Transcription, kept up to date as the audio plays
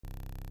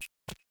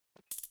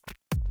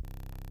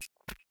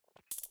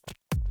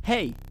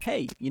Hey,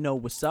 you know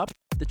what's up?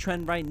 The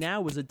trend right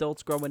now is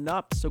adults growing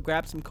up, so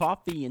grab some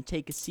coffee and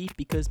take a seat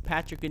because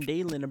Patrick and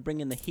Dalen are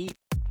bringing the heat.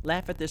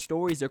 Laugh at their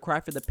stories or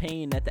cry for the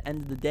pain. At the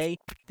end of the day,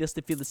 they'll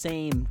still feel the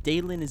same.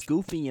 Dalen is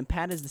goofy and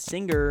Pat is the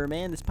singer.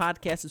 Man, this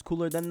podcast is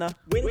cooler than the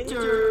winter.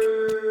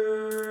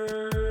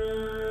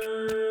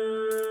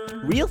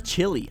 Real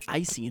chilly,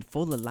 icy, and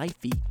full of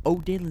lifey. Oh,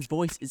 Dalen's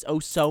voice is oh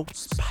so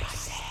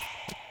spicy.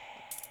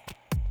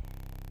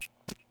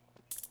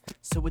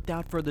 So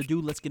without further ado,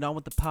 let's get on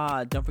with the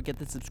pod. Don't forget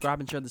to subscribe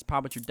and share this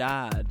pod with your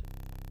dad.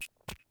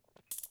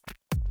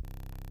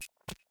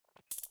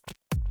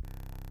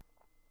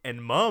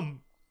 And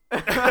mom.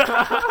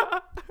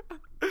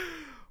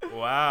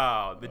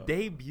 Wow, the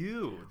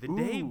debut of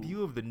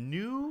the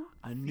new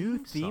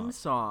theme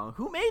song.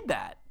 Who made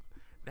that?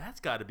 That's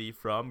got to be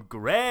from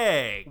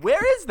Greg.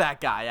 Where is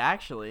that guy,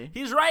 actually?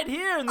 He's right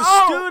here in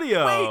the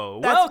studio.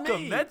 Wait, that's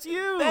Welcome. me. That's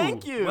you.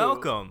 Thank you.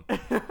 Welcome.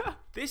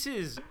 This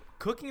is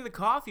Cooking the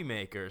Coffee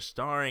Maker,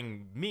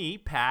 starring me,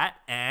 Pat,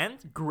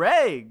 and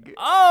Greg.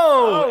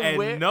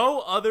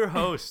 No other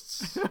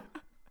hosts.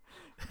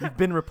 You've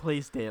been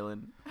replaced,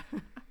 Dalen.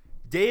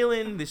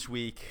 Dalen this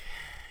week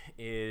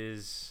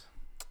is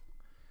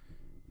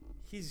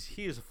he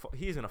is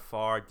in a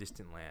far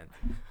distant land.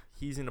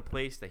 He's in a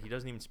place that he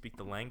doesn't even speak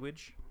the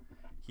language.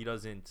 He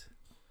doesn't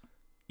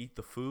eat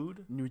the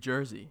food. New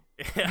Jersey.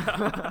 Just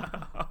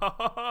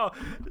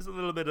a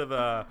little bit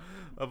of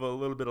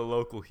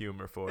local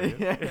humor for you.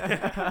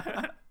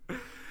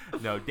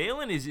 No,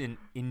 Dalen is in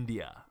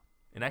India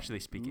and actually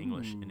speak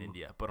English in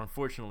India, but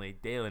unfortunately,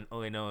 Dalen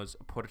only knows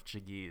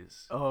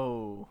Portuguese.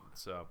 Oh,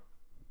 so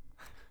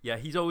yeah,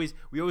 we always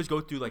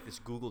go through like this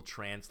Google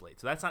Translate,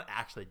 so that's not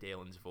actually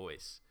Dalen's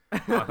voice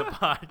on the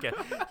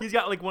podcast. He's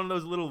got like one of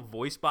those little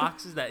voice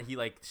boxes that he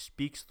like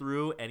speaks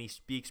through, and he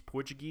speaks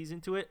Portuguese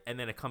into it, and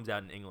then it comes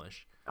out in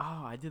English.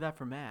 Oh, I did that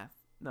for math.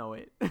 No,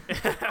 wait.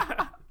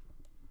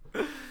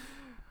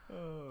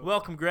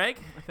 Welcome, Greg.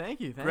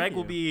 Thank you. Greg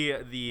will be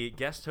the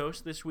guest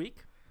host this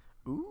week.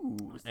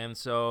 Ooh. And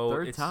so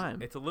Third time.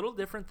 It's a little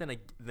different than a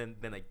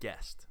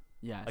guest.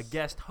 Yes. A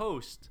guest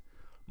host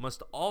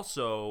must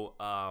also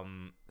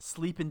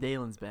sleep in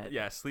Dalen's bed.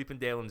 Yeah, sleep in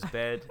Dalen's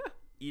bed,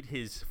 eat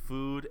his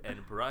food,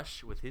 and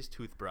brush with his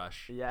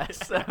toothbrush.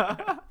 Yes.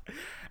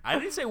 I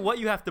didn't say what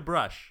you have to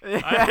brush.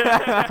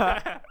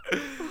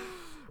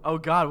 Oh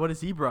God, what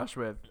does he brush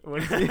with?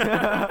 What is he?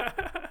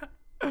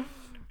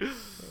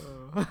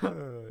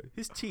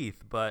 His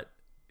teeth, but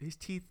his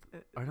teeth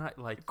are not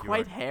like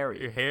quite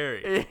hairy. You're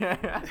hairy.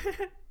 Yeah.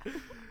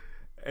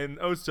 And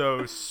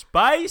so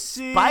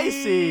spicy.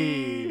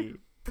 Spicy.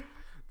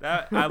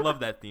 I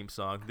love that theme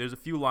song. There's a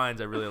few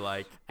lines I really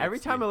like. Every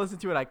time I listen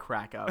to it, I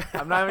crack up.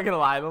 I'm not even gonna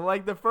lie. But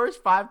like the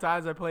first 5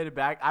 times I played it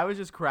back, I was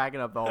just cracking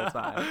up the whole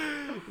time.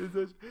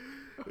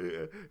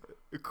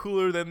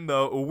 Cooler than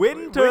the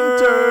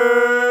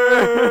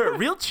winter.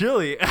 Real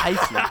chilly.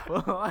 Icy.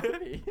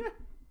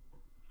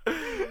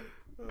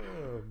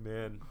 Oh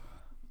man.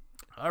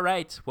 All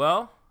right.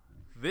 Well,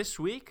 this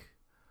week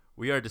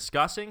we are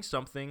discussing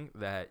something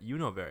that you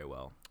know very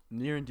well.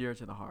 Near and dear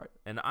to the heart.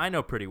 And I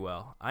know pretty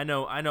well. I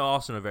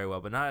also know very well,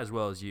 but not as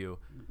well as you.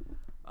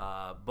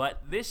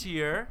 But this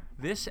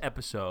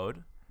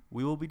episode,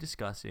 we will be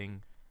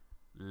discussing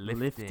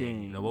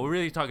lifting. No, well, we're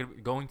really talking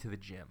going to the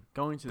gym.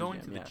 Going to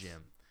the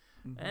gym.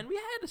 Mm-hmm. And we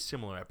had a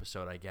similar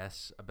episode, I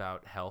guess,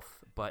 about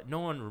health, but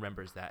no one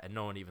remembers that, and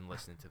no one even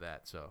listened to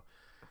that. So,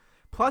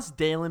 plus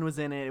Dalen was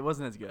in it. It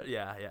wasn't as good.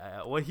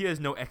 Yeah. Well, he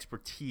has no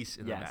expertise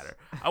in the matter.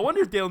 I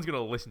wonder if Dalen's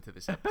gonna listen to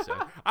this episode.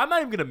 I'm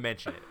not even gonna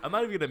mention it. I'm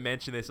not even gonna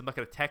mention this. I'm not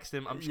gonna text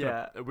him.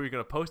 We're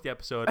gonna post the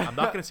episode. I'm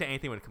not gonna say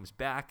anything when it comes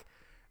back.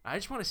 I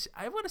just want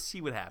to see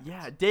what happens.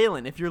 Yeah,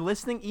 Dalen, if you're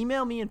listening,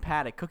 email me and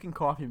Pat at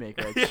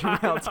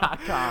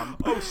cookingcoffeemaker@gmail.com.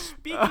 Oh,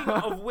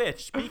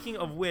 speaking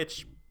of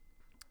which,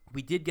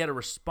 we did get a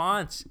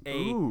response.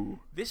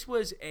 This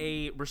was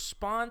a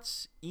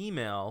response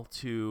email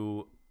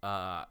to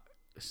us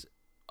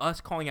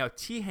calling out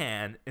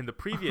Tihan in the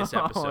previous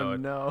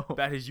episode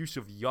about his use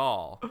of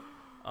y'all.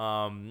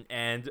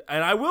 And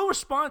I will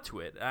respond to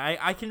it.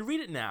 I can read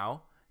it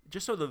now,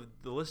 just so the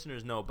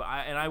listeners know. But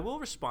I will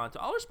respond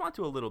to. I'll respond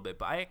to a little bit,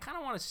 but I kind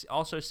of want to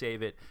also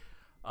save it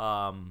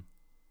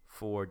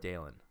for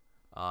Dalen,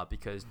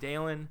 because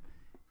Dalen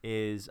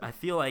is. I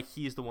feel like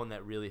he's the one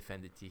that really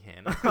offended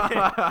Tihan,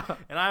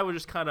 and I was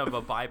just kind of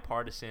a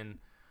bipartisan,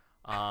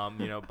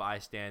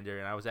 bystander.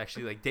 And I was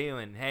actually like,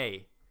 Dalen,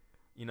 hey.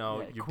 You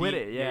quit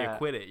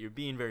it. You're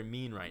being very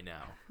mean right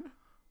now.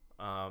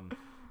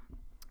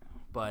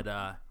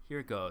 But here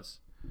it goes.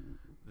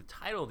 The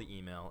title of the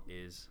email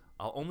is,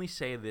 I'll only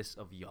say this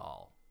of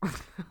y'all.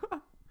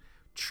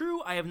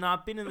 True, I have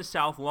not been in the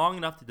South long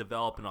enough to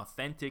develop an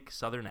authentic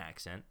Southern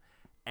accent,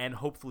 and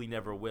hopefully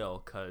never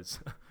will, because,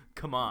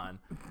 come on.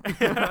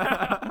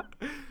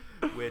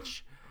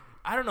 Which,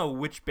 I don't know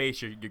which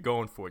base you're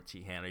going for,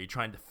 Tihan. Are you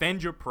trying to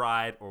defend your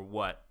pride or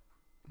what?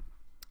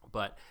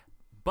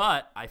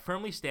 But I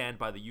firmly stand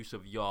by the use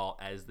of y'all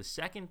as the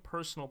second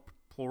personal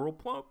plural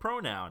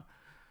pronoun.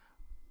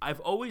 I've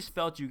always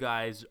felt you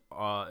guys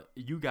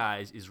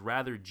is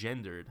rather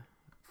gendered.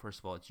 First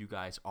of all, it's you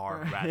guys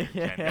are rather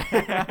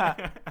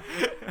gendered.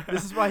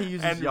 This is why he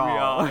uses and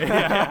y'all.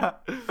 Yeah.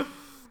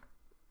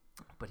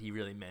 But he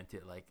really meant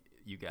it like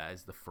you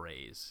guys, the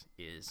phrase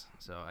is.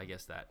 So I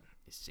guess that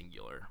is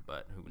singular,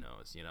 but who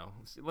knows, you know?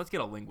 Let's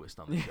get a linguist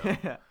on the show.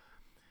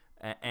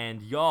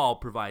 And y'all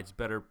provides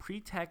better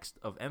pretext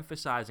of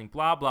emphasizing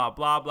blah, blah,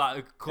 blah,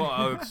 blah,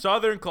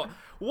 Southern,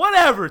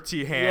 whatever,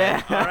 T-Han,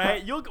 Yeah. all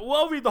right?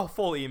 We'll read the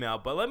full email,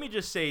 but let me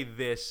just say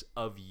this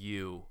of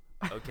you,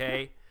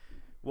 okay?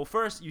 Well,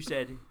 first, you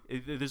said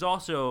there's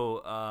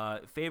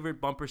also favorite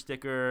bumper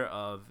sticker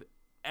of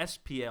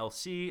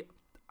SPLC.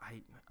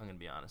 I'm going to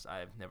be honest.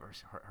 I've never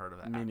heard of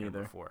that acronym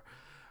before.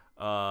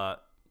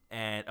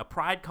 And a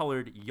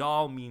pride-colored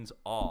y'all means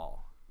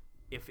all.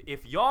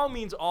 If y'all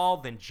means all,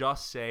 then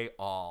just say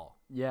all.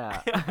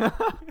 Yeah.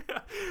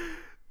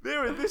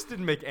 This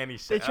didn't make any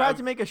sense. They tried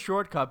to make a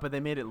shortcut, but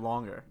they made it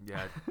longer.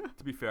 Yeah.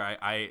 To be fair,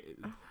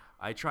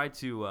 I tried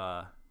to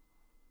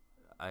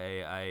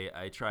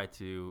I tried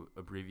to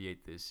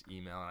abbreviate this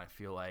email, and I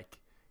feel like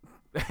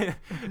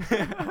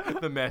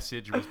the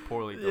message was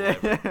poorly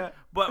delivered. Yeah.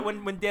 But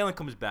when Dalen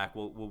comes back,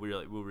 we'll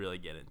really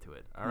get into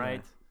it. All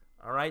right,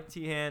 all right,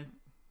 T-Han.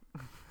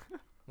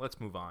 Let's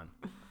move on.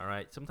 All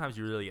right. Sometimes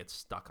you really get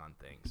stuck on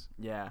things.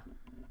 Yeah.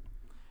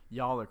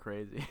 Y'all are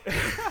crazy.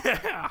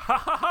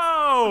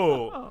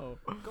 Oh.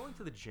 Going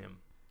to the gym.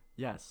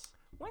 Yes.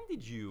 When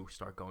did you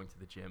start going to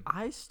the gym?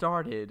 I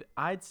started,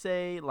 I'd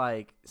say,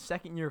 like,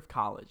 second year of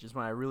college is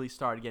when I really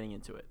started getting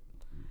into it.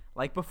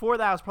 Like, before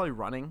that, I was probably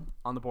running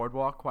on the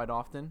boardwalk quite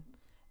often.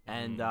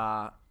 And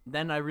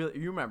then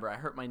you remember, I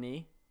hurt my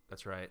knee.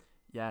 That's right.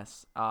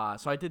 Yes.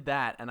 So I did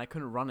that, and I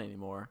couldn't run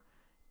anymore.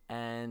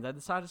 And I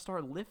decided to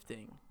start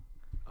lifting.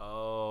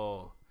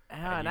 Oh.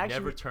 And you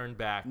never turned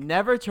back.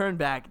 Never turn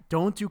back.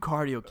 Don't do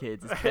cardio,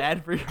 kids. It's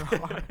bad for your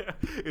heart.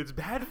 It's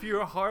bad for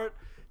your heart,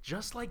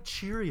 just like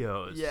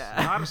Cheerios. Yeah.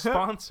 Not a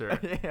sponsor.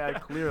 Yeah,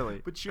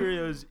 clearly. But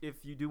Cheerios,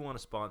 if you do want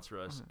to sponsor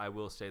us, I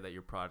will say that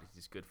your product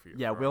is good for your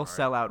Yeah, heart. we'll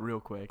sell out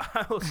real quick.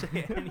 I will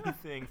say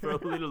anything for a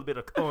little bit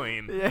of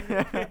coin.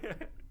 Yeah.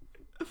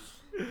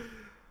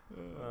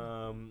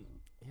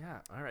 Yeah,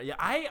 all right. Yeah,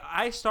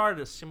 I started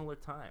a similar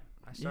time.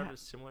 I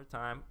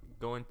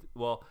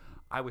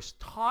was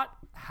taught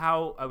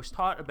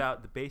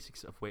about the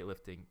basics of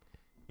weightlifting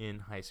in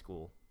high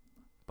school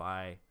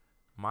by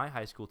my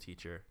high school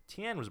teacher.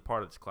 Tian was a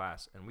part of this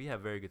class, and we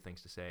have very good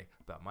things to say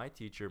about my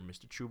teacher,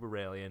 Mr.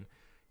 Chubaralian.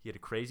 He had a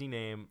crazy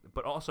name,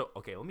 but also,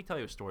 okay, let me tell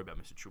you a story about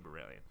Mr.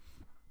 Chubaralian.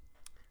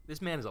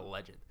 This man is a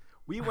legend.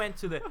 We went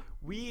to the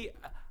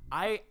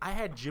I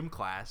had gym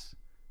class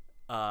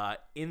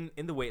in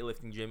the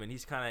weightlifting gym, and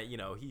he's kind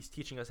of, he's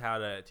teaching us how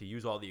to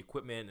use all the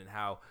equipment and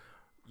how,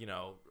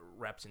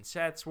 reps and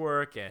sets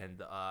work,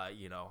 and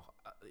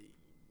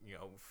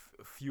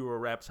fewer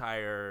reps,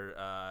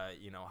 higher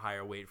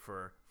weight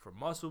for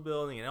muscle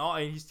building and all.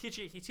 And he's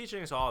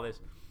teaching us all this,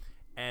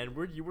 and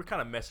we're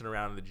kind of messing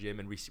around in the gym,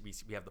 and we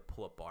have the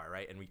pull-up bar,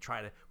 right? And we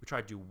try to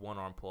do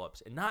one-arm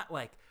pull-ups, and not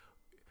like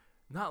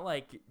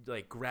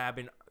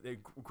grabbing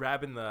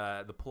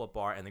the pull-up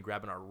bar and then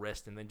grabbing our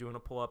wrist and then doing a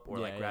pull-up, or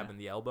grabbing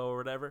the elbow or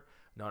whatever.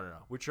 No.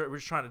 We're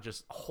just trying to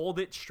just hold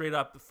it straight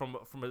up from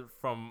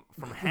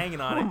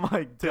hanging on it. Oh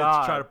my to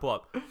God. try to pull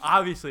up.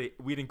 Obviously,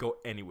 we didn't go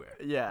anywhere.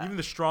 Yeah. Even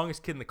the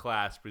strongest kid in the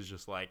class was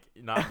just like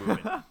not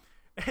moving.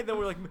 And then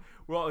we're like,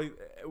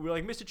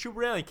 Mr.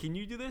 Chubarelli, can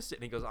you do this?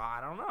 And he goes, I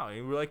don't know.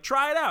 And we're like,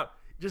 try it out.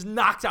 Just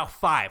knocks out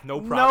 5,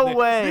 no problem. No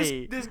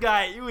way. This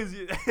guy, he was.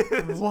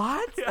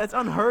 What? Yeah. That's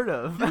unheard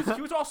of.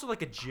 He was also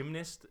like a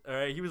gymnast. All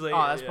right, he was like.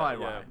 Oh, that's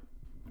probably why.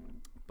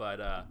 But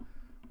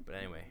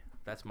anyway,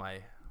 that's my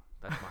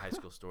high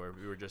school story.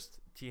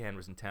 T-Han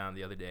was in town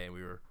the other day, and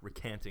we were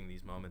recanting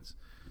these moments.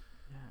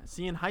 Yeah.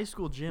 See, in high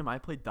school gym, I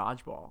played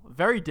dodgeball.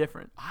 Very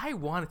different. I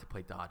wanted to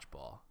play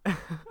dodgeball.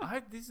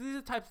 These are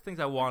the types of things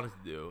I wanted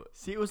to do.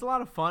 See, it was a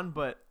lot of fun,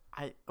 but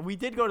we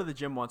did go to the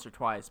gym once or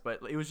twice, but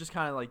it was just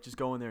kind of like just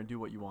go in there and do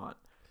what you want.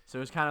 So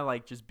it was kind of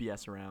like just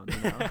BS around,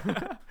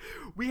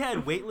 We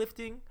had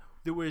weightlifting.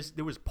 There was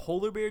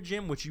polar bear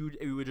gym, which you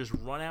would just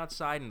run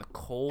outside in the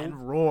cold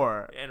and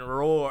roar.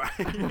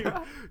 You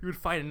would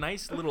find a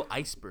nice little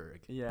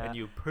iceberg, and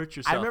you perch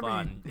yourself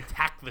on,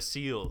 attack the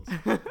seals.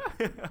 I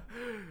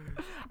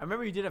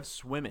remember you did have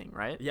swimming,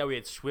 right? Yeah, we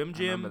had swim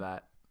gym. I remember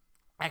that.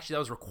 Actually, that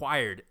was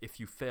required if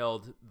you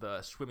failed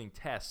the swimming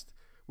test,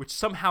 which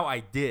somehow I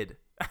did.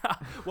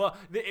 Well,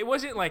 it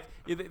wasn't like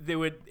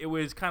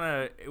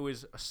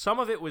some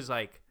of it was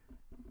like.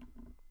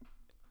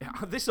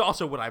 This is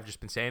also what I've just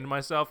been saying to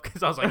myself,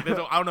 because I was like, I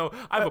don't know.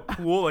 I have a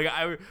pool. Like,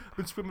 I've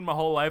been swimming my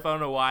whole life. I don't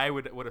know why I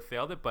would have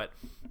failed it, but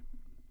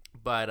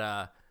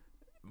I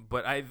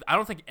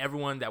don't think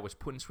everyone that was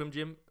put in swim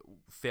gym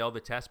failed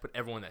the test, but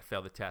everyone that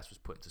failed the test was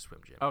put into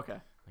swim gym. Okay.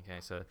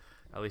 So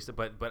at least,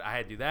 but I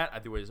had to do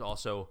that. There was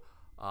also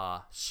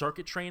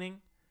circuit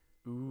training.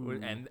 Ooh.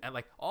 And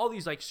like all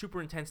these like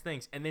super intense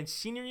things, and then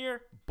senior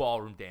year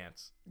ballroom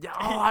dance. Yeah,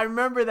 I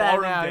remember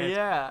that now. Dance,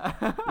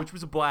 yeah, which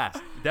was a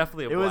blast.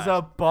 Definitely a blast. It was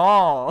a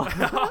ball.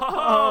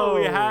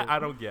 I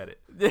don't get it.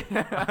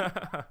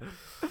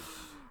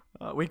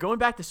 Wait, going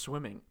back to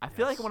swimming, I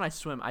feel like when I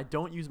swim, I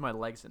don't use my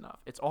legs enough.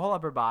 It's all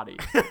upper body.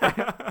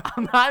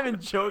 I'm not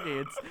even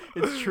joking.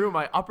 It's true.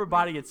 My upper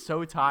body gets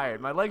so tired.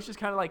 My legs just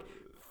kind of like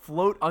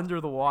float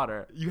under the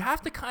water. You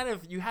have to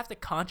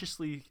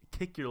consciously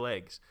kick your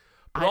legs.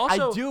 But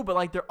I do, but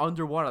like they're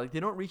underwater. Like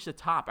they don't reach the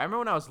top. I remember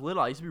when I was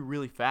little, I used to be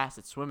really fast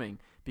at swimming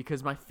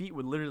because my feet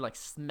would literally like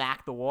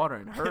smack the water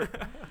and hurt.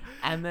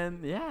 And then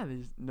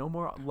there's no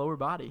more lower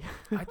body.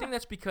 I think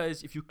that's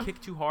because if you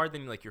kick too hard,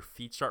 then like your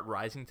feet start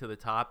rising to the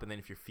top, and then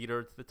if your feet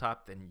are to the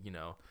top, then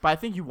But I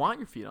think you want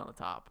your feet on the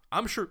top.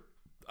 I'm sure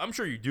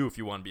you do if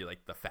you want to be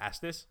like the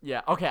fastest.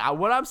 Yeah. Okay.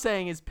 What I'm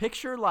saying is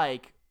picture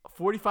like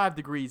 45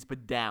 degrees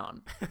but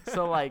down.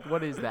 So like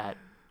what is that?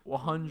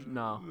 100?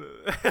 No.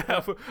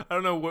 I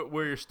don't know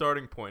where your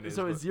starting point is.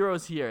 So it's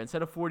zeros here.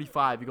 Instead of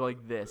 45, you go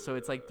like this. So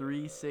it's like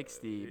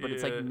 360, but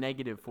it's like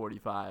negative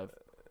 45.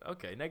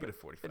 Okay, negative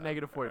 45.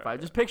 Negative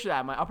 45. Just picture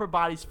that. My upper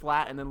body's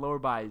flat and then lower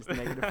body's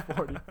negative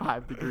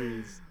 45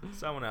 degrees.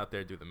 Someone out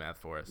there do the math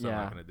for us. Yeah. I'm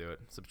not going to do it.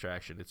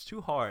 Subtraction. It's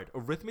too hard.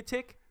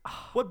 Arithmetic?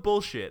 What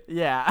bullshit.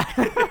 Yeah.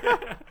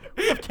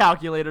 We have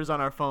calculators on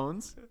our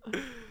phones.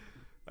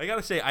 I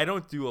gotta say, I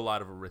don't do a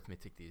lot of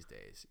arithmetic these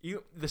days.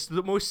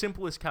 The most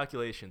simplest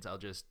calculations, I'll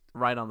just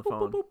right on the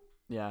phone. Boop.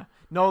 Yeah.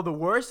 No, the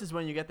worst is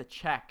when you get the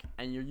check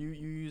and you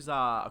use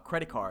a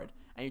credit card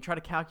and you try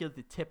to calculate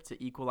the tip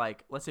to equal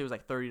like, let's say it was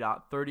like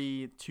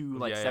 $32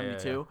 like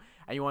 72,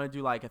 and you want to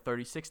do like a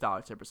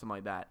 $36 tip or something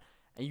like that,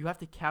 and you have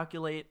to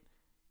calculate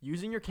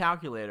using your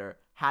calculator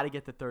how to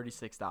get the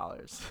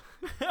 $36.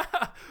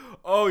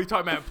 Oh, you're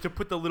talking about to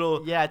put the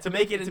little to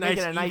make it a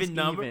nice even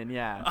number.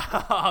 Yeah.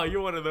 Oh,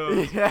 you're one of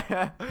those.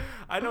 Yeah.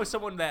 I know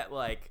someone that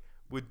like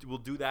will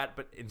do that,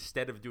 but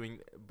instead of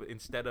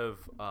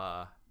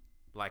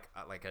like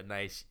a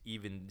nice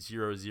even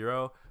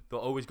 0-0, they'll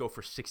always go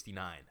for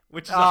 69,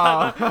 which is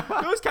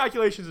those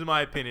calculations, in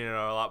my opinion,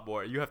 are a lot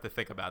more. You have to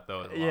think about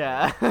those.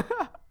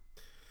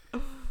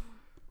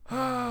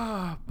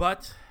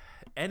 But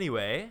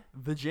anyway,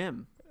 the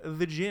gym,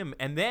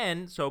 and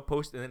then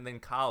and then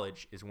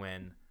college is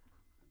when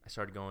I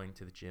started going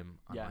to the gym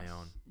on my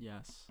own.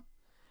 Yes,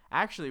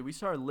 actually, we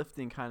started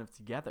lifting kind of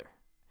together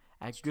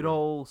at good true.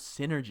 Old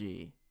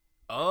Synergy.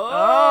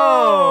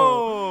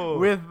 Oh,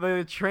 with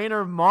the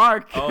trainer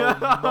Mark.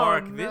 Oh,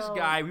 Mark, no. This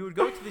guy. We would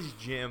go to this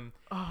gym,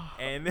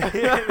 and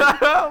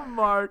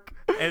Mark.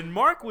 And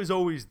Mark was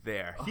always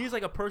there. He's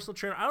like a personal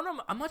trainer. I don't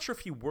know. I'm not sure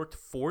if he worked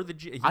for the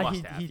gym. He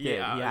must have. He did.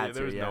 Yeah,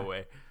 there was no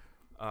way.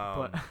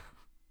 But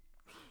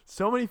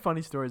so many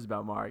funny stories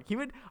about Mark.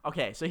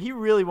 So he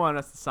really wanted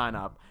us to sign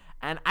up.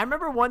 And I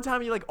remember one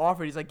time he like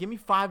offered, he's like, give me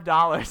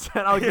 $5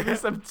 and I'll give you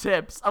some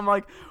tips. I'm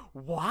like,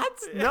 what?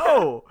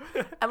 No.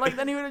 And like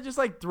then he would just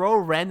like throw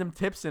random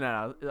tips in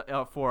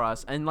for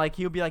us. And like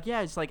he would be like,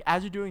 yeah, it's like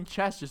as you're doing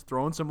chest, just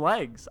throwing some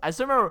legs. I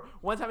still remember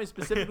one time he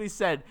specifically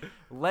said,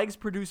 legs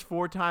produce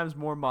 4 times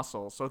more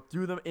muscle, so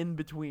threw them in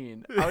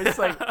between. I was just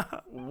like,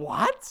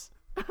 what?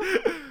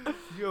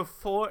 You have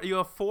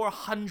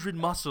 400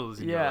 muscles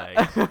in your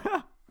legs.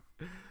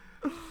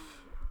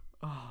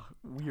 Oh,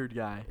 weird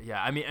guy.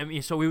 Yeah, I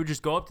mean, so we would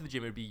just go up to the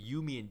gym. It'd be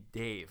you, me, and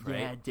Dave, right?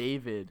 Yeah,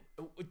 David.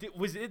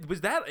 Was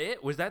that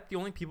it? Was that the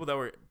only people that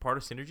were part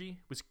of Synergy?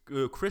 Was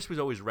Chris was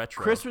always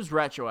retro? Chris was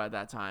retro at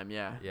that time.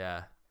 Yeah.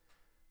 Yeah.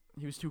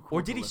 He was too cool.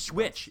 Or did he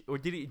switch? Or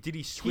did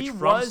he switch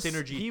from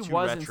Synergy to retro? He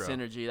was in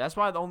Synergy. That's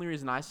why the only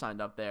reason I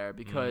signed up there,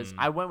 because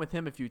I went with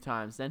him a few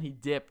times. Then he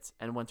dipped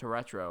and went to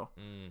retro.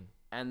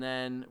 And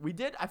then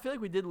I feel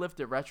like we did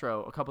lift at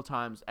retro a couple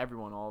times.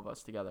 All of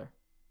us together.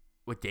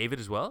 With David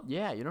as well?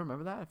 Yeah, you don't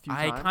remember that? A few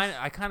times?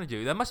 I kind of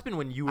do. That must have been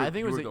when you were. I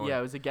think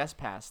it was a guest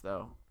pass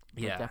though.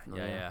 Yeah,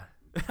 definitely. Yeah.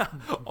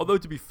 Although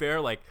to be fair,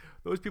 like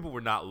those people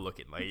were not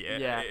looking. Like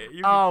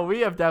we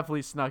have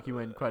definitely snuck you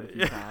in quite a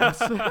few times.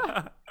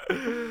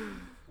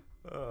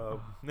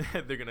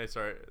 They're gonna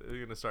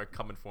start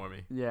coming for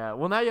me. Yeah.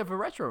 Well, now you have a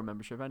retro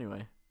membership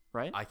anyway,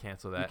 right? I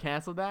canceled that. You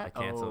canceled that? I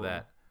canceled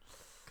that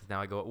because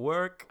now I go at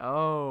work.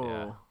 Oh.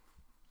 Yeah.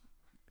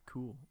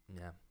 Cool.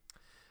 Yeah.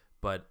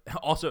 But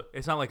also,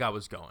 it's not like I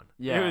was going.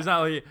 Yeah. It was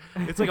not like,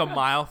 it's like a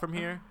mile from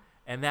here,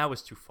 and that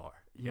was too far.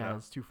 Yeah,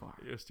 it's too far.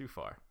 It was too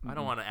far. I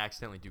don't want to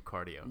accidentally do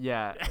cardio.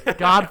 Yeah.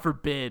 God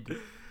forbid.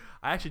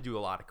 I actually do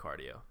a lot of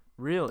cardio.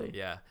 Really?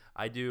 Yeah,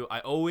 I do. I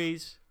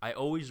always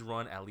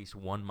run at least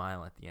 1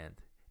 mile at the end,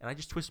 and I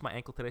just twisted my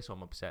ankle today, so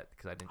I'm upset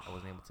because I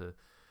wasn't able to.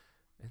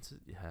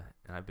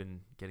 And I've been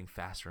getting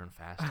faster and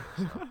faster.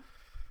 So.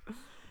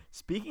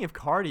 Speaking of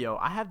cardio,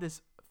 I have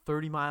this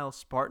 30-mile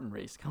Spartan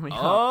race coming up.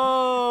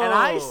 Oh! And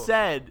I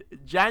said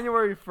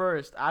January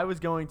 1st I was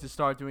going to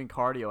start doing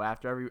cardio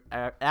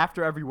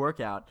after every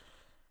workout.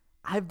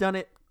 I've done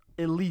it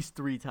at least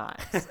 3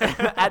 times.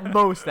 At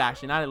most,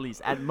 actually. Not at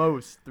least. At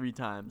most 3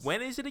 times.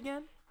 When is it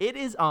again? It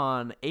is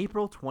on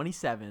April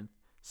 27th.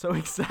 So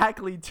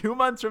exactly 2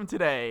 months from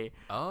today,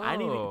 I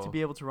need to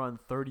be able to run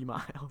 30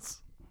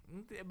 miles.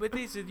 But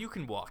you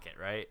can walk it,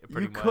 right?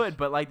 You could,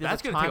 but like there's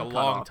that's a gonna time take a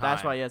long cutoff. time.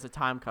 That's why it's a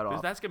time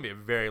cutoff. That's gonna be a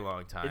very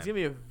long time. It's gonna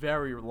be a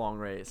very long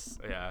race.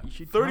 Yeah, You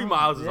should 30 come.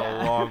 miles is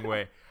Yeah. a long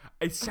way.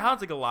 It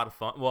sounds like a lot of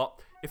fun. Well,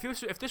 if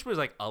this was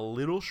like a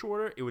little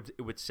shorter,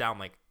 it would sound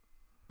like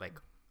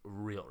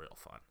real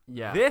fun.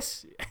 Yeah.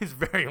 This is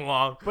very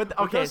long, But it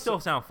okay, does still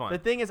so sound fun. The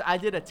thing is, I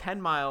did a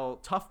 10-mile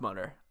Tough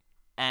Mudder,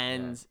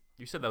 and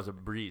You said that was a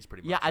breeze,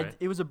 pretty much. yeah, right?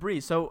 it was a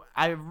breeze. So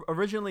I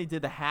originally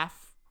did the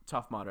half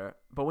Tough Mudder,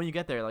 but when you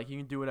get there, like you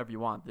can do whatever you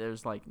want.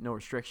 There's like no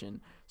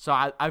restriction. So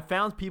I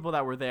found people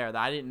that were there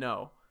that I didn't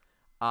know.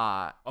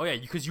 Oh yeah,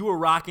 because you were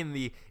rocking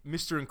the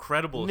Mr.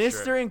 Incredible shirt.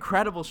 Mr.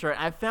 Incredible shirt.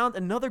 I found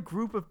another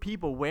group of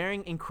people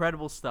wearing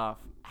incredible stuff.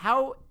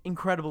 How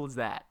incredible is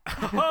that?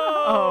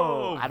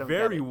 Oh, I don't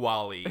very get it.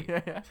 Wally.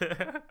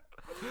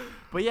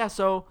 But yeah,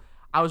 so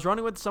I was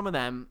running with some of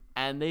them,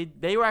 and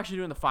they were actually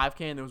doing the 5K,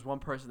 and there was one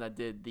person that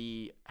did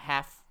the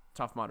half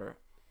Tough Mudder,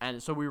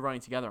 and so we were running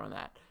together on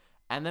that.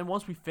 And then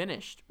once we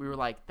finished, we were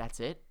like,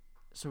 that's it?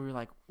 So we were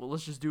like, well,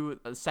 let's just do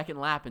a second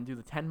lap and do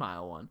the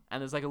 10-mile one.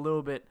 And there's like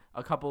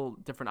a couple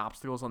different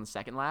obstacles on the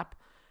second lap,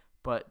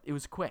 but it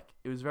was quick.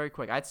 It was very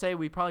quick. I'd say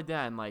we probably did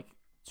that in like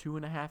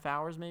 2.5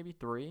 hours, maybe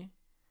 3.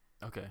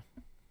 Okay.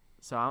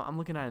 So I'm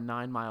looking at a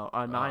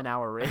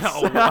 9-hour race.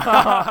 Oh,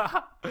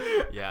 wow.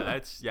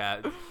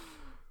 yeah.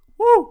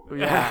 Woo!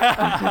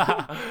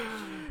 Yeah.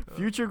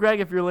 Future Greg,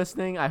 if you're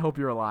listening, I hope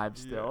you're alive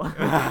still.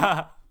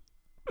 Yeah.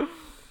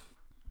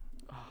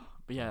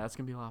 But yeah, that's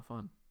gonna be a lot of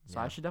fun. So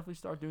Yeah. I should definitely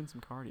start doing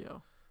some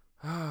cardio.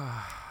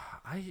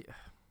 I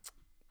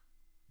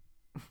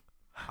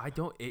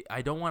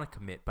don't want to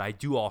commit, but I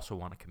do also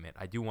want to commit.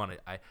 I do want to.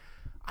 I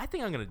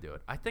think I'm gonna do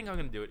it.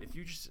 If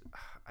you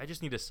I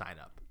just need to sign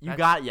up. You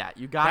got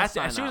to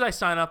sign as soon as I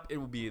sign up, it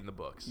will be in the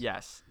books.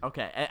 Yes.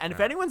 Okay. And if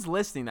Right. anyone's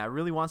listening that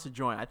really wants to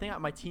join, I think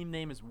my team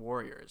name is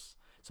Warriors.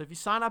 So if you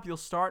sign up, you'll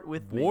start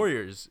with me.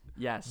 Warriors.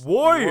 Yes.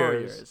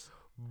 Warriors.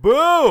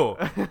 Boo!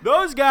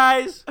 Those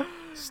guys.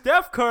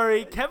 Steph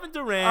Curry, Kevin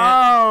Durant.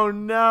 Oh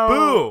no.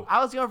 Boo! I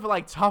was going for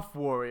like tough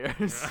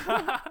Warriors.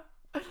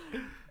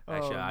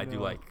 Actually, I do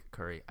no. like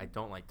Curry. I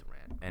don't like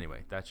Durant.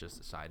 Anyway, that's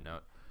just a side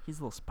note. He's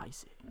a little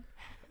spicy.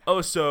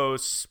 Oh, so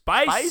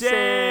spicy.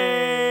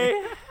 Spicy.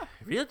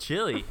 Real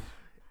chilly.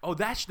 Oh,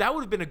 that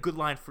would have been a good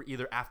line for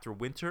either after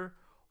winter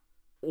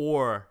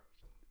or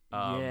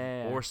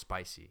or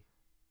spicy.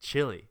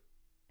 Chili.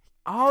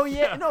 Oh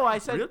yeah. No, I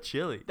said real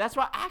chilly. that's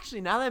why. Actually,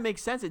 now that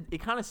makes sense.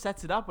 It kind of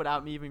sets it up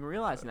without me even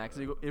realizing that,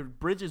 because it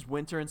bridges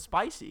winter and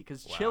spicy.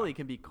 Because Wow. chili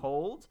can be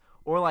cold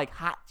or like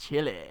hot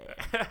chili.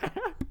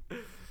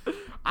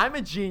 I'm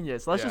a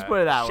genius. Let's just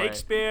put it that way.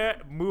 Shakespeare,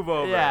 move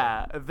over.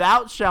 Yeah,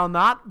 thou shall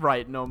not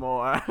write no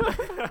more.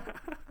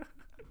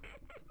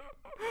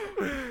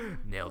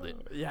 Nailed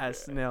it.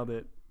 Yes, nailed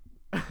it.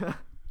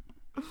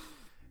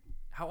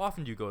 How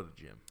often do you go to the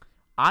gym?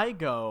 I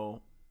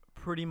go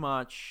pretty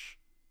much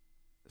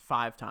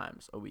 5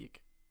 times a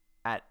week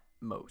at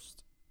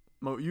most.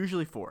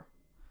 Usually 4.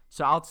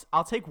 So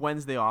I'll take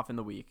Wednesday off in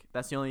the week.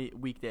 That's the only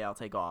weekday I'll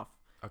take off.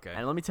 Okay.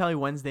 And let me tell you,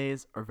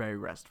 Wednesdays are very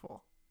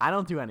restful. I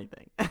don't do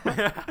anything.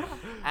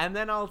 And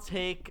then I'll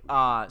take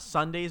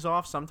Sundays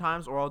off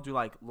sometimes, or I'll do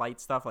like light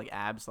stuff like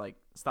abs, like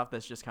stuff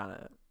that's just kind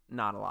of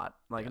not a lot,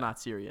 like not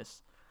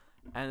serious.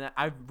 And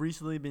I've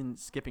recently been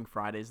skipping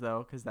Fridays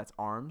though, because that's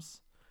arms.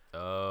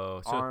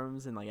 Oh, so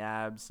Arms and like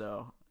abs,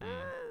 so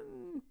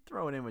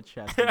throw it in with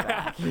chest and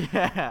back.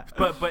 Yeah.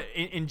 but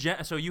in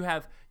so you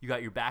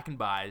got your back and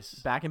buys,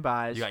 Back and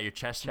buys. you got your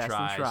chest and chest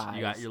and tries,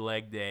 you got tries. your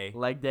leg day,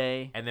 Leg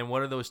day. and then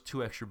what are those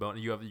 2 extra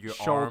bonuses? You have your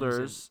Shoulders.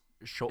 arms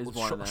and is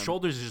one of them.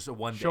 Shoulders is just a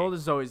 1 day. Shoulders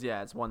is always,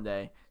 it's one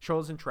day.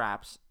 Shoulders and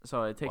traps.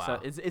 So it takes Wow.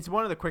 it's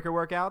one of the quicker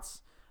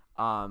workouts.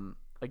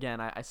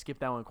 Again, I skip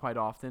that one quite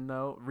often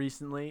though.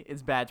 Recently,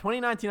 it's bad.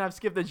 2019, I've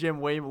skipped the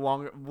gym way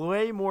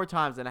more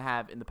times than I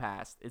have in the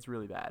past. It's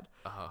really bad.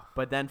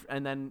 But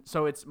then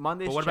so it's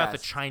Mondays. But what about the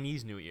chest.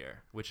 Chinese New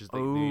Year, which is the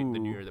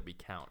New Year that we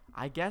count?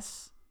 I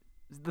guess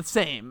the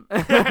same.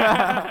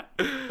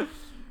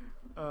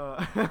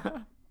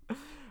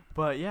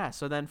 But yeah,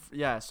 so then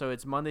so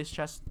it's Monday's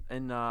chest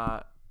and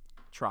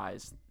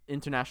tries,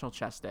 International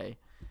Chest Day.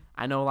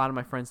 I know a lot of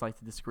my friends like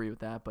to disagree with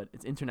that, but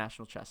it's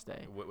International Chest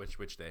Day.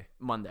 Which day?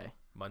 Monday.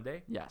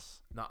 Monday?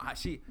 Yes. No, I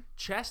see.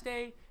 Chest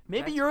day.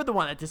 Maybe you're the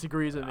one that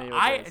disagrees with me.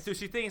 With So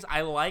see, thing is,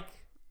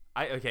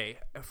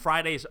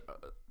 Fridays.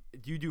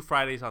 Do you do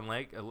Fridays on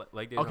leg days?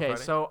 On Okay, Friday?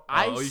 so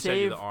you said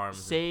you do the arms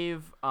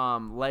save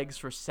legs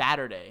for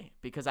Saturday,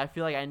 because I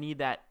feel like I need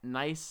that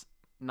nice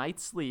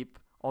night's sleep,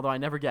 although I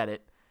never get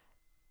it,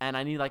 and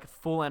I need like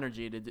full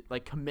energy to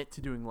like commit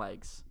to doing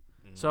legs.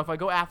 So if I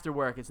go after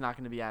work, it's not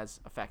going to be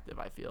as effective,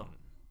 I feel.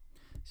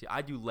 See,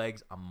 I do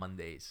legs on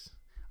Mondays.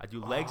 I do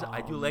legs on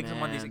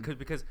Mondays man.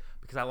 because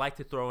I like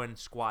to throw in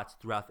squats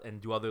throughout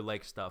and do other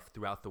leg stuff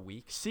throughout the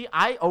week. See,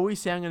 I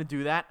always say I'm going to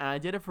do that, and I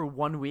did it for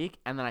 1 week,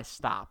 and then I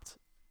stopped.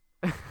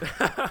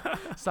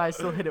 So I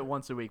still hit it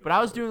once a week. But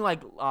I was doing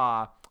like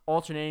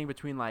alternating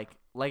between like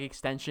leg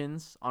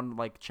extensions on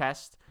like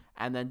chest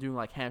and then doing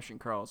like hamstring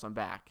curls on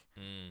back.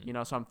 You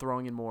know, so I'm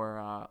throwing in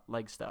more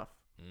leg stuff.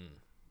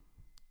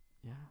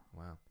 Yeah.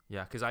 Wow.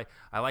 Yeah, because I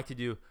like to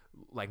do,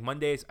 like,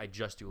 Mondays, I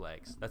just do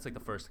legs. That's, like, the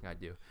first thing I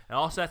do. And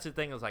also, that's the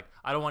thing is, like,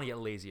 I don't want to get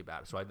lazy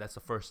about it. So that's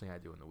the first thing I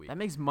do in the week. That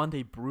makes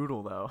Monday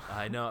brutal, though.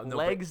 I know. No,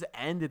 legs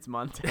and it's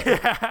Monday.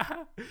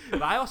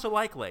 but I also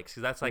like legs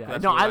because that's like Yeah.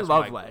 No, I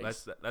love my,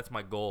 legs. That's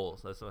my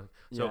goals. That's like,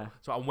 Yeah.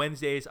 so on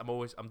Wednesdays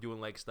I'm doing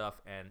leg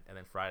stuff and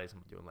then Fridays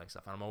I'm doing leg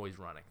stuff and I'm always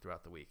running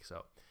throughout the week.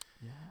 So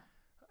Yeah.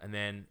 and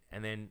then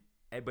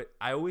but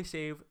I always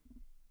save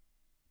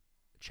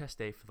chest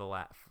day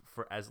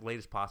for as late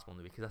as possible in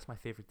the week because that's my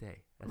favorite day.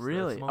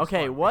 Really? That's the most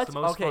Okay. fun. What's It's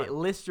the most okay? fun.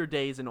 List your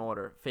days in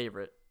order.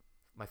 Favorite.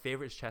 My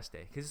favorite is chest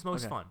day because it's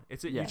most Okay. fun.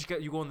 It's Yeah.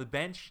 you go on the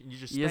bench and you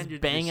just You spend just your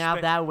bang you out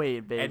spend- that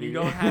weight, baby. and you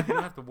don't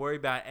have to worry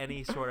about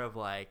any sort of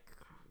like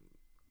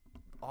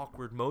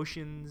awkward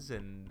motions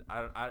and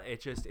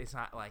it's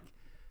not like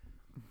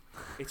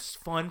it's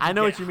fun. To I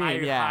know get what you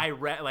mean, high,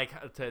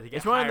 yeah. to get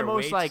It's one of the higher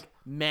most weights. like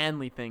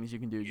manly things you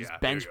can do. Just Yeah,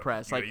 bench there you go.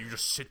 press. Yeah, Like, you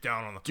just sit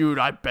down on the. dude,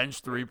 I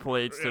benched 3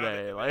 plates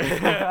today. Like,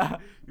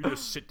 You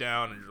just sit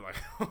down and you're like,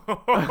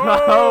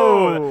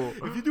 Oh.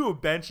 If you do a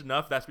bench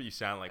enough, that's what you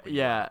sound like. When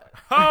yeah. You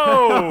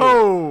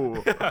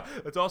oh. Oh.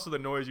 It's also the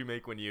noise you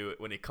make when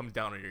it comes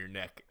down on your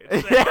neck.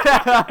 It's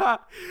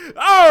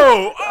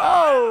oh.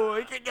 Oh,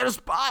 you can get a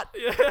spot.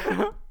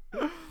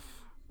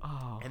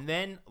 Oh. And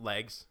then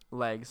legs.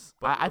 Legs.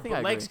 But, I think but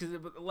I legs, agree.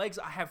 because legs,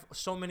 I have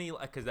so many,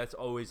 because that's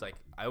always like,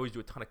 I always do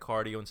a ton of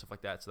cardio and stuff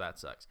like that, so that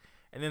sucks.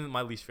 And then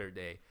my least favorite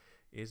day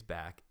is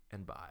back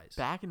and buys.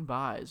 Back and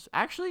buys.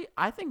 Actually,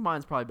 I think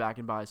mine's probably back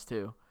and buys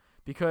too,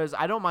 because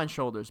I don't mind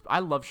shoulders. I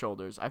love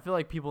shoulders. I feel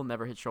like people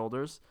never hit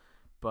shoulders,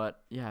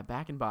 but yeah,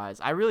 back and buys.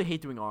 I really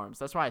hate doing arms.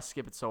 That's why I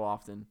skip it so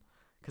often,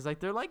 because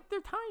they're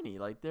tiny.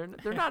 Like they're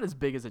not as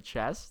big as a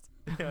chest.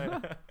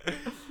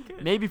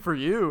 Maybe for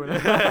you.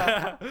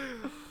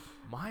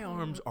 My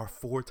arms are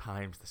 4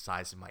 times the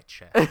size of my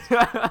chest.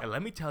 And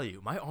let me tell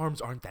you, my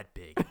arms aren't that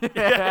big.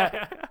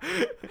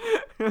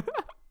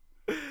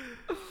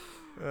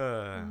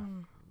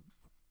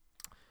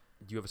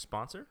 Do you have a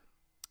sponsor?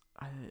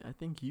 I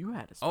think you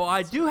had a sponsor. Oh,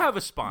 I do have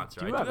a sponsor.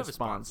 You I do have have a a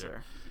sponsor.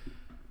 sponsor.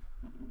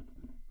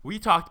 We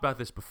talked about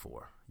this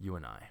before, you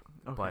and I.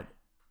 Okay. But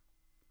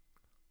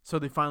So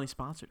they finally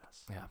sponsored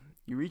us. yeah.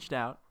 You reached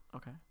out.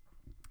 Okay.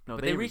 No,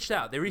 But they reached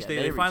out. They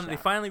Yeah,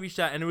 finally reached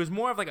out, and it was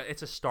more of like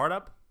it's a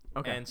startup.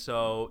 Okay. And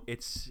so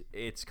it's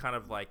kind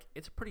of like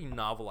it's a pretty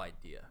novel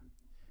idea,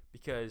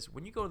 because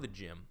when you go to the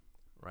gym,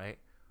 right,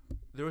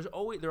 there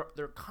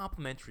are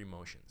complementary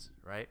motions,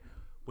 right?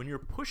 When you're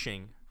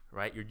pushing,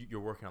 right, you're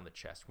working on the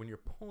chest. When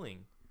you're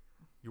pulling,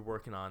 you're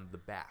working on the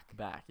back.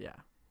 Back, yeah.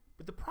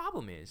 But the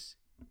problem is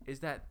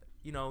that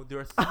there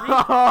are 3.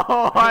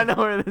 Oh, I know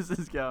where this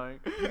is going.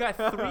 You got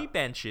 3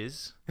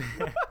 benches.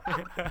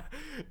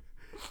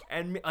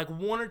 And like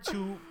 1 or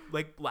 2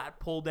 like lat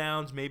pull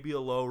downs, maybe a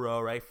low row,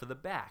 right, for the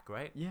back,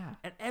 right? Yeah.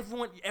 And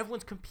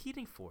everyone's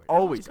competing for it.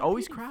 Always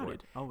Everyone's competing for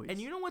crowded. it. Always. And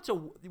you know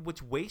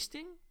what's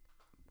wasting?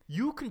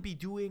 You can be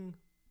doing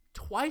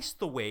twice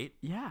the weight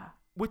Yeah.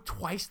 with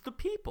twice the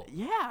people.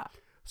 Yeah.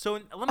 So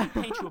let me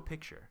paint you a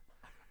picture.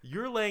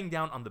 You're laying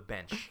down on the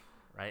bench,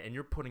 right, and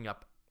you're putting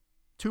up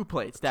 2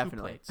 plates,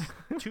 definitely.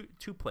 2 plates,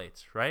 two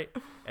plates, right?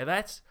 And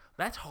that's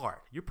hard.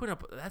 You're putting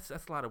up that's a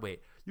lot of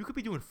weight. You could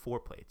be doing 4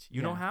 plates.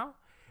 You know Yeah. how?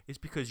 It's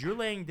because you're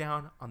laying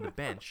down on the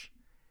bench,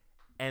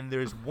 and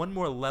there's one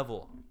more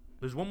level.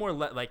 There's one more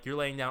like you're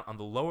laying down on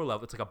the lower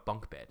level. It's like a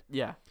bunk bed.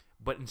 Yeah.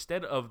 But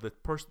instead of the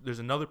person, there's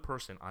another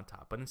person on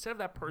top. But instead of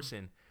that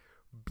person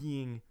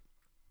being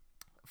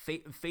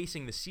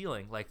facing the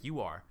ceiling like you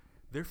are,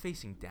 they're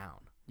facing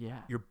down. Yeah.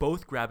 You're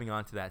both grabbing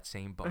onto that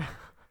same bar.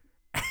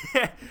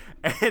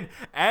 And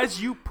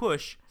as you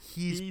push,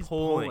 he's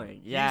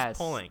pulling. Yes. He's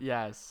pulling.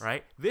 Yes.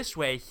 Right? This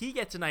way, he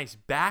gets a nice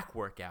back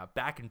workout,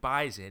 back and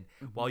buys in,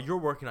 while you're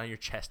working on your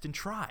chest and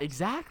tries.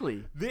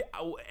 Exactly. The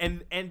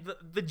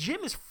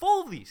gym is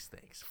full of these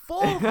things.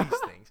 Full of these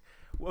things.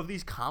 Of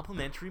these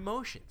complementary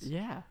motions.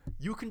 Yeah.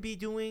 You can be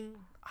doing,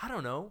 I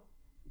don't know,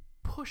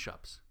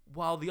 push-ups,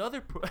 while the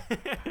other person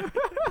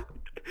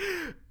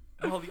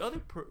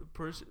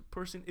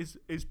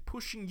is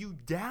pushing you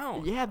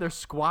down. Yeah, they're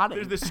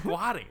squatting. They're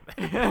squatting.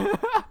 And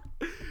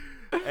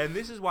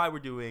this is why we're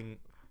doing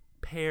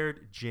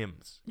paired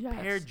gyms. Yes,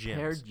 Paired gyms.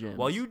 paired gyms.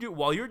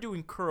 While you're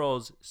doing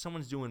curls,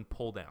 someone's doing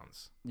pull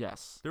downs.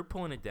 Yes. They're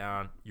pulling it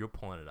down, you're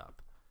pulling it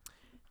up.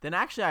 Then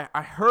actually,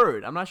 I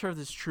heard, I'm not sure if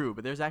this is true,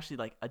 but there's actually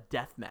like a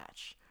death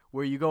match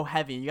where you go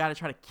heavy and you got to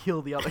try to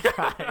kill the other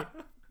guy.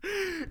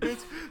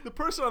 It's the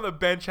person on the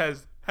bench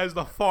has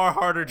the far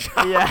harder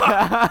job.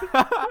 Yeah.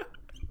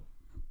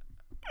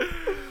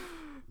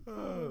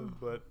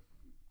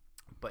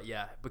 But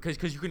yeah, because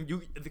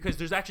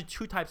there's actually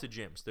 2 types of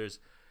gyms. There's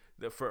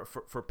for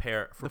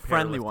The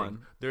friendly powerlifting.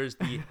 one. There's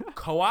the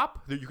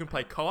co-op. You can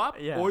play co-op,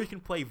 Yeah. or you can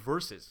play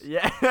versus.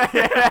 Yeah.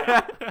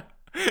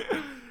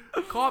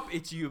 Co-op,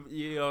 it's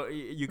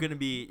you're gonna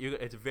be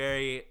it's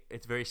very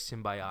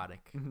symbiotic.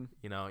 Mm-hmm.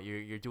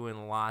 You're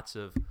doing lots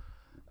of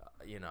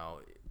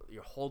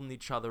you're holding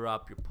each other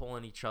up, you're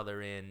pulling each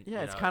other in.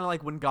 Yeah, it's kind of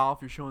like when golf,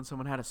 you're showing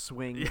someone how to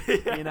swing.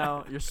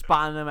 You're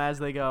spotting them as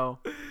they go.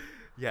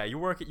 Yeah,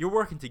 you're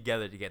working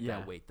together to get Yeah.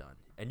 that weight done,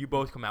 and you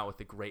both come out with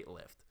a great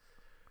lift.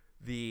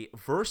 The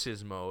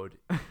versus mode,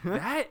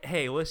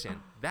 hey,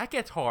 listen, that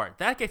gets hard.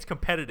 That gets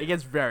competitive. It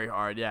gets very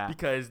hard, yeah.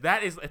 Because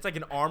it's like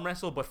an arm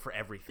wrestle, but for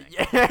everything.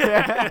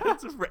 Yeah.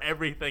 It's for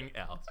everything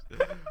else.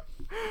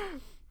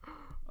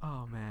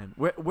 Oh man,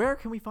 where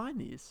can we find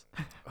these?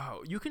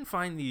 Oh, you can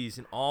find these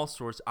in all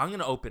sorts. I'm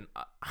gonna open.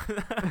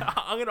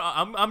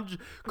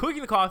 Cooking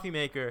the Coffee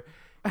Maker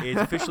is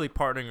officially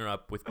partnering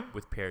up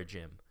with Pear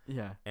Gym,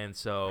 Yeah. and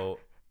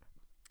so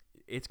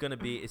it's gonna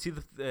be. See,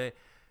 the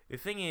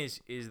thing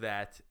is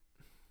that.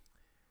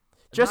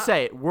 Just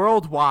say it.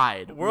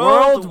 Worldwide.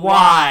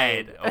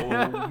 Worldwide. Oh,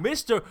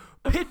 Mr.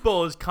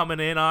 Pitbull is coming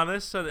in on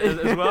us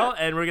as well,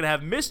 and we're gonna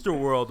have Mr.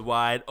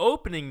 Worldwide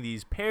opening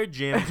these Pear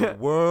Gyms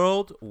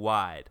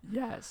worldwide.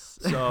 Yes.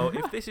 So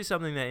if this is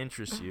something that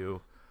interests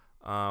you,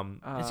 and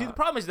see, the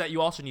problem is that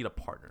you also need a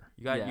partner.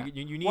 You got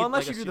you need. Well,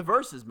 unless like you do the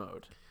versus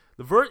mode.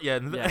 the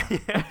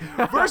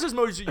versus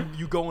mode is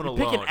you go in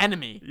alone. Pick an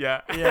enemy.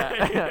 Yeah.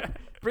 Yeah.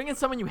 Bring in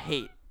someone you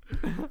hate.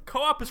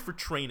 Co-op is for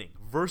training.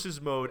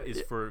 Versus mode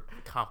is for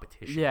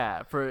competition.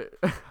 Yeah, for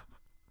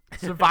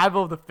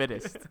survival of the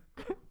fittest.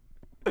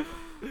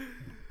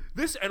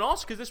 And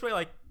also because this way,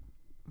 like,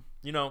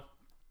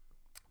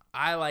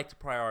 I like to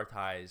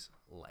prioritize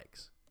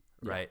legs,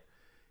 right?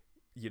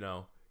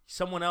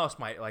 Someone else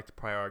might like to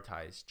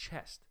prioritize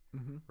chest,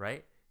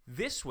 right?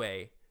 This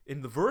way,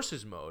 in the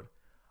versus mode,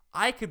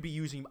 I could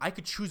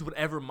choose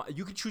whatever.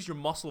 You could choose your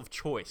muscle of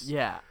choice.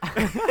 Yeah.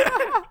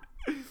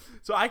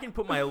 So I can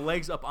put my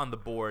legs up on the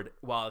board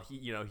while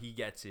he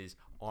gets his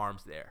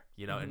arms there,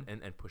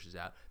 and pushes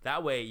out.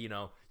 That way, you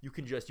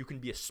can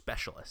be a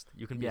specialist.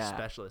 You can be a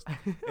specialist.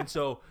 And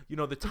so,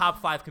 the top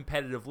 5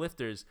 competitive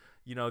lifters,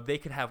 they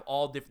could have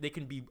they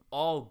can be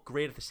all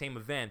great at the same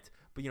event,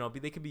 but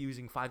they could be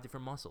using 5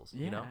 different muscles,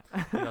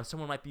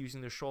 someone might be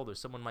using their shoulders,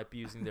 someone might be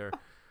using their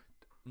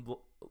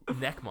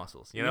neck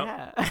muscles,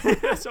 Yeah.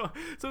 So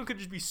someone could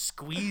just be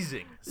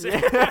squeezing.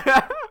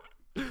 Get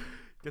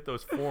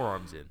those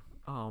forearms in.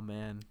 Oh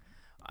man,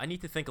 I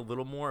need to think a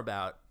little more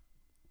about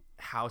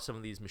how some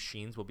of these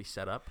machines will be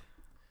set up.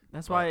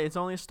 That's why it's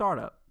only a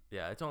startup.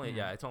 Yeah, it's only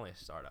a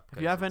startup. If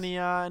you have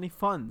any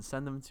funds,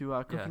 send them to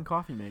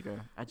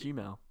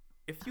cookingcoffeemaker@gmail.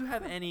 If you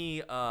have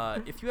any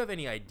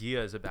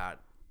ideas about,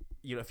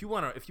 if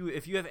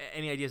you have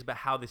any ideas about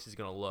how this is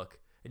gonna look,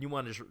 and you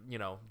want to just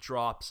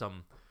drop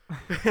some,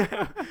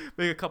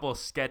 make a couple of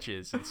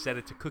sketches and send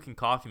it to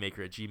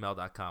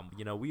cookingcoffeemaker@gmail.com.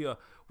 We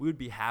would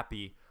be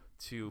happy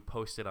to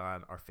post it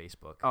on our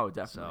Facebook. Oh,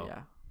 definitely,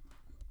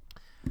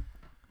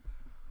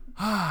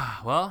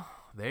 yeah. Well,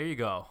 there you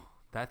go.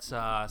 That's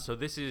this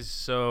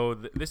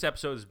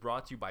episode is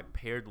brought to you by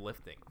Paired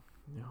Lifting.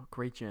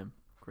 Great gym.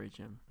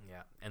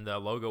 Yeah, and the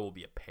logo will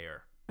be a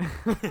pear.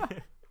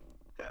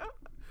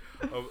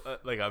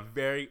 Like a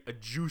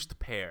juiced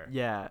pear.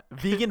 Yeah,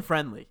 vegan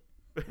friendly.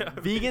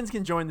 Vegans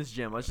can join this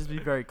gym. Let's just be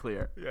very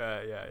clear.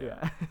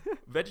 Yeah.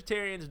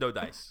 Vegetarians, no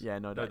dice. Yeah,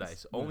 no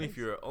dice. Only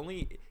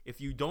if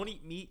you don't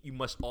eat meat, you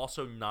must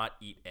also not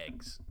eat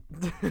eggs.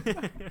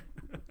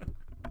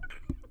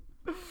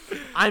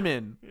 I'm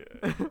in. Yeah.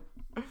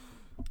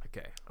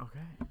 Okay. All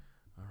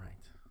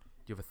right.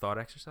 Do you have a thought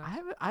exercise?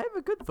 I have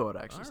a good thought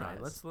exercise. All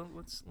right.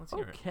 Let's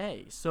hear it.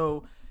 Okay.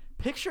 So,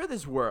 picture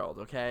this world,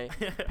 okay?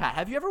 Pat,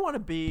 have you ever want to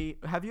been,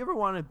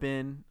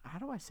 how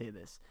do I say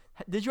this?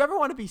 Did you ever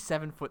want to be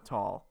 7 foot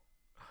tall?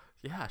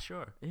 Yeah,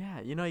 sure.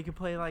 Yeah, you can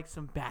play like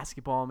some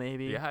basketball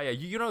maybe. Yeah.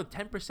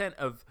 10%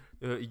 of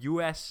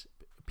U.S.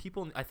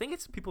 people, I think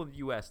it's people in the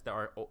U.S. that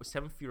are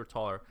 7 feet or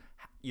taller,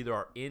 either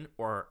are in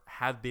or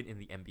have been in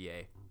the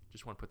NBA.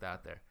 Just want to put that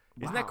out there.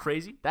 Isn't that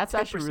crazy? That's 10%.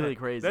 Actually really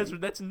crazy.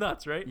 That's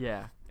nuts, right?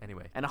 Yeah.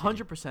 Anyway. And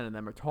 100% of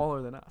them are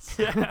taller than us.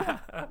 Yeah.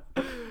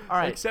 All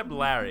right. Except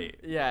Larry.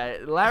 Yeah,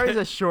 Larry's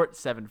a short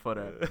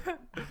 7-footer.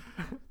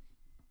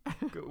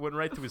 Went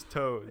right to his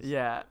toes.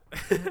 Yeah.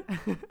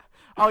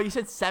 Oh, you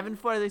said 7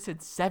 foot? They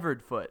said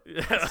severed foot.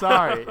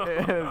 Sorry.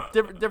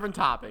 different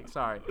topic.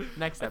 Sorry.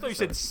 Next episode. I thought you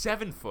said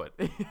 7 foot.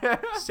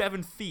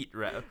 7 feet,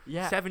 right?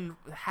 Yeah. 7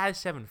 has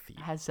 7 feet.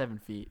 Has 7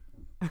 feet.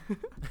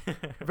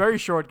 Very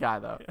short guy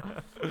though.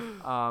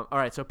 All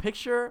right. So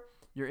picture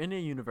you're in a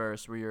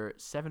universe where you're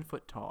 7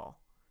 foot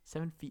tall,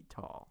 7 feet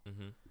tall.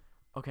 Mm-hmm.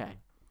 Okay.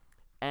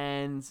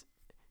 And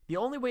the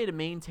only way to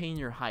maintain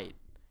your height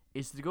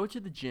is to go to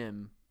the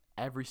gym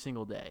every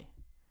single day.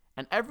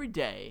 And every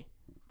day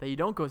that you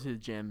don't go to the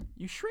gym,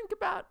 you shrink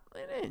about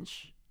an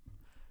inch.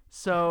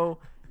 So,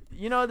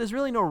 there's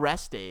really no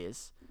rest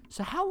days.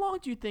 So how long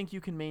do you think you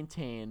can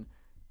maintain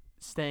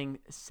staying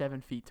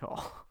 7 feet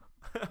tall?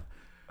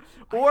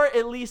 Or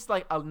at least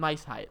like a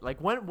nice height.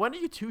 Like when are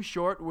you too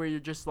short where you're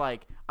just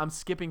like, I'm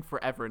skipping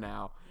forever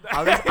now.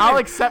 I'll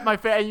accept my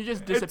fate and you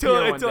just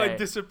disappear until one I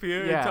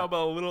disappear. Yeah. Until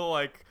about a little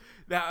like.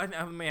 Now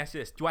let me ask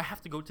you this: do I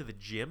have to go to the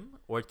gym,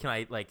 or can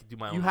I like do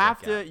my own? You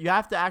have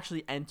to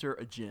actually enter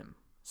a gym.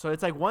 So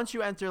it's like once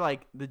you enter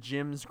like the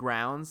gym's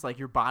grounds, like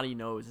your body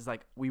knows it's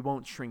like we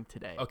won't shrink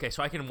today. Okay,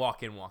 so I can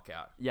walk in, walk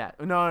out. Yeah.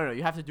 No.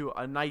 You have to do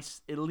at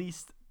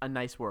least a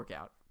nice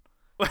workout.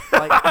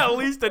 Like, at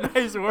least a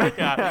nice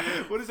workout.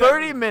 What is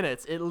 30 that?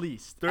 minutes at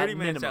least. 30 at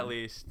minutes minimum. at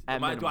least. At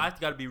Do I minimum. have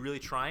to gotta be really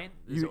trying?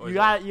 You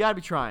gotta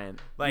be trying.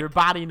 Like- Your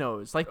body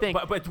knows. Like think.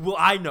 But will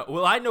I know?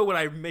 Will I know when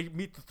I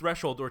meet the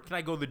threshold, or can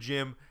I go to the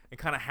gym and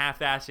kind of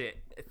half-ass it,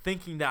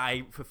 thinking that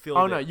I fulfilled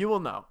it? Oh no, you will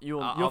know.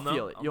 You'll I'll feel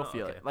know? it. I'll You'll know?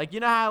 feel Okay. it. Like you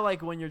know how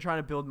like when you're trying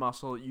to build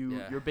muscle,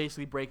 Yeah. you're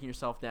basically breaking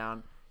yourself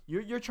down.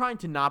 You're trying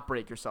to not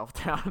break yourself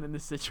down in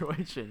this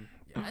situation.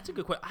 Yeah, that's a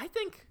good question. I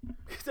think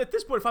 'cause at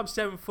this point, if I'm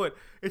 7 foot,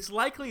 it's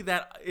likely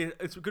that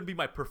it's going to be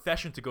my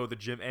profession to go to the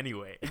gym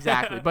anyway.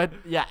 Exactly. But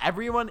yeah,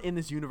 everyone in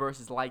this universe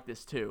is like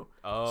this too.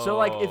 Oh. So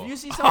like if you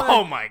see someone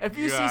Oh my if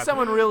you see God.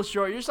 someone real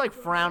short, you're just like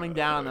frowning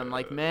down on them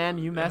like, "Man,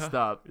 you messed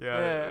up."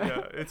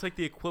 Yeah. It's like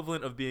the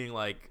equivalent of being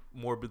like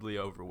morbidly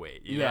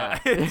overweight. You Yeah.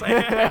 know? It's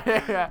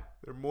like,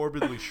 they're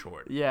morbidly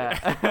short.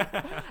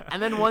 Yeah.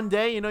 And then one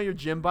day, you know, your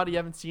gym buddy, you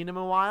haven't seen him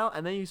in a while,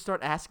 and then you start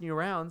asking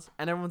around,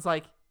 and everyone's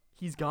like,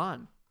 "He's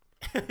gone.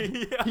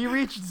 Yeah. He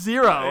reached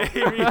zero."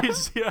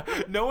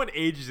 Yeah. No one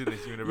ages in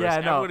this universe. Yeah,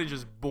 no. Everyone is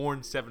just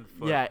born 7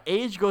 foot. Yeah,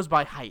 age goes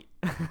by height.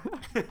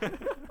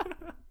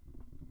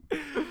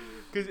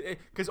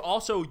 Because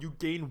also you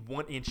gain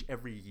 1 inch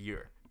every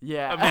year.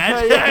 Yeah.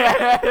 Imagine.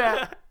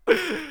 Yeah.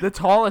 The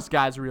tallest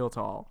guy's real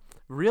tall.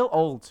 Real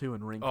old, too,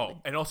 and wrinkly. Oh,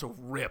 and also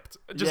ripped.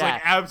 Just Yeah,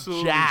 like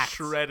absolutely jacked.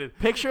 shredded.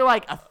 Picture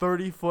like a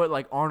 30-foot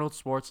like Arnold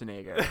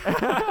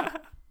Schwarzenegger.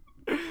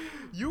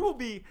 You will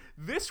be.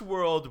 This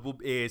world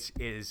is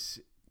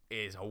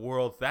a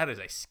world that is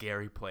a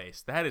scary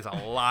place. That is a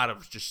lot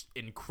of just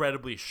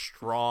incredibly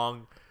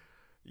strong,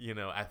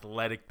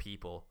 athletic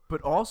people.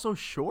 But also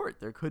short,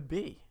 there could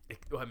be. It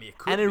could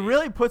And it be.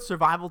 really puts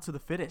survival to the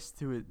fittest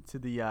to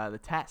the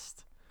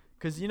test.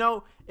 Because,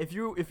 if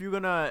you're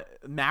going to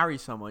marry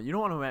someone, you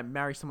don't want to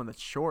marry someone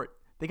that's short.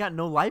 They got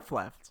no life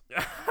left.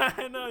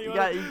 I know you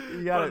got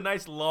want a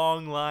nice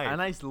long life. A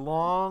nice,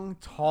 long,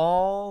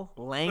 tall,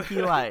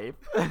 lanky life.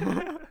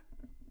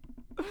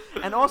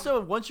 And also,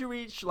 once you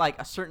reach, like,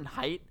 a certain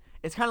height,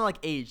 it's kind of like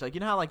age. Like,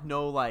 you know how, like,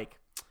 no, like,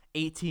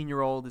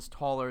 18-year-old is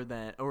taller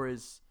than, or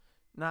is,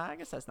 nah, I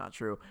guess that's not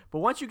true. But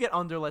once you get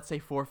under, let's say,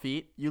 4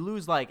 feet, you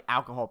lose, like,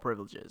 alcohol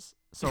privileges.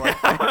 So, like,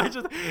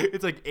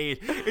 it's like age.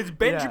 It's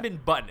Benjamin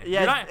Button.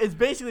 yeah, it's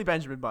basically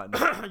Benjamin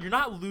Button. You're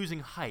not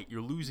losing height.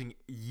 You're losing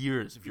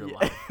years of your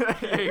life.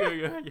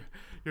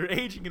 You're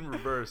aging in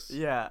reverse.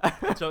 Yeah.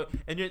 So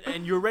and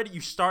you're ready. You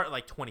start at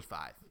like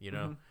 25.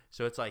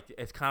 So it's like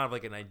it's kind of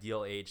like an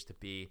ideal age to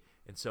be.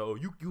 And so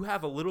you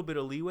have a little bit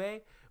of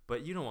leeway,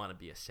 but you don't want to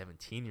be a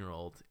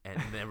 17-year-old and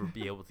never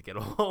be able to get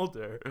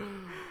older.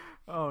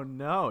 Oh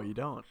no, you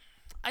don't.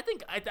 I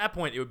think at that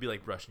point it would be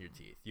like brushing your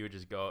teeth. You would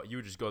just go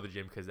to the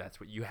gym because that's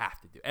what you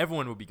have to do.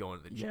 Everyone will be going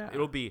to the gym. Yeah.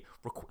 It'll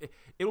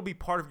be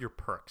part of your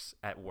perks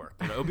at work.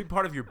 It'll be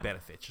part of your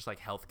benefits, just like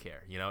healthcare.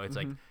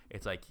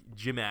 It's like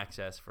gym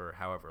access for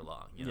however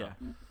long. Yeah.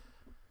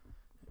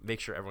 Make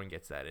sure everyone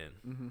gets that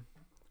in.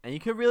 And you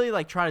could really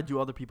like try to do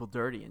other people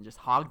dirty and just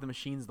hog the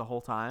machines the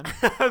whole time,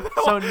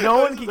 so no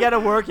one can get a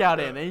workout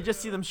in, and you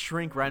just see them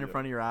shrink right in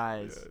front of your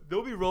eyes.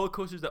 There'll be roller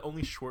coasters that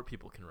only short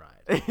people can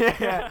ride.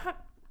 Yeah.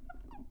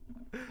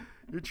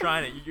 You're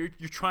trying it.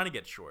 You're trying to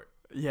get short.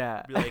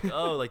 Yeah. Be like,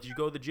 oh, like, did you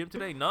go to the gym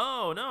today?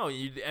 No.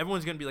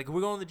 Everyone's gonna be like,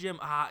 we're going to the gym.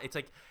 It's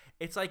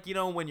like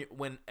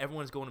when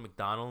everyone's going to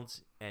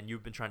McDonald's and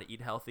you've been trying to eat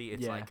healthy.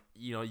 It's Yeah. like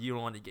you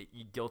don't want to get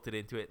guilted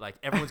into it. Like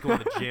everyone's going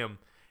to the gym.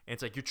 And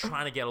it's like you're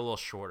trying to get a little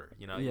shorter.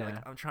 You're Yeah.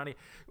 like, I'm trying to.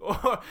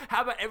 Or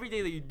how about every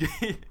day that you do?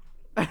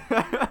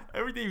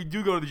 Every day you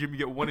do go to the gym, you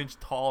get 1 inch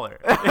taller.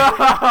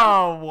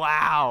 Oh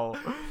wow.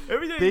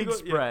 Every day Big you go,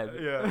 spread.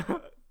 Yeah.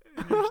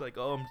 And you're just like,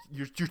 oh,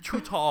 you're too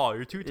tall.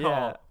 You're too tall.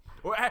 Yeah.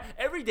 Or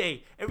every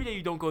day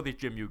you don't go to the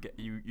gym, you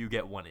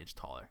get 1 inch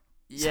taller.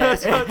 Yeah.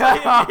 So it's like,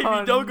 if you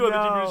Oh, don't go to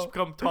the gym, you no. just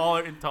become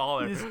taller and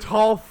taller. This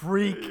tall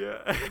freak.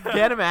 Yeah.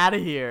 Get him out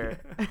of here.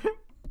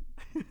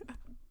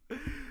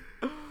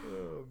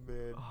 Oh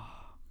man.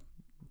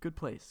 Good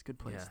place. Good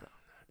place Yeah. though.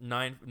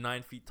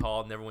 9 feet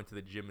tall. Never went to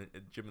the gym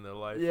in their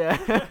life.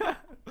 Yeah.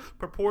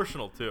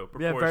 Proportional too.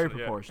 Yeah, very Yeah.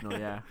 proportional.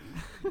 Yeah.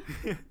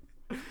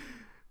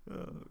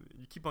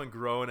 You keep on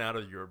growing out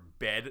of your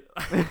bed.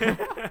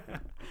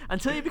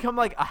 Until you become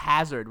like a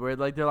hazard, where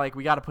like they're like,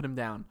 we got to put him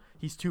down.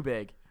 He's too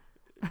big.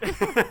 We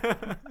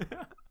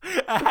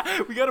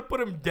gotta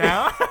put him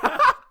down.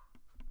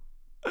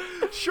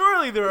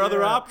 Surely there are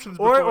other options.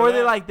 Or before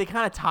they that. they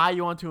kind of tie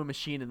you onto a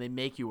machine and they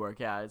make you work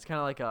out. It's kind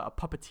of like a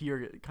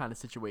puppeteer kind of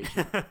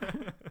situation.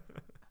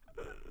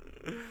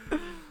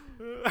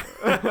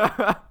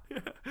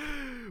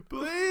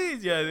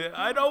 Please, yeah,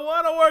 I don't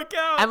want to work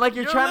out. And like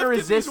you're trying to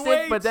lifting these resist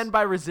it, but weights. then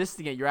by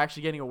resisting it, you're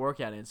actually getting a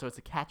workout in. So it's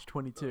a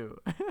catch-22.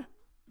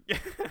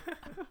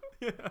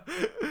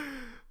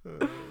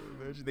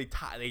 Imagine they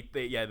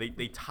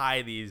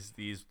tie these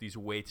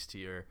weights to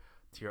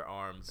your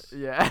arms.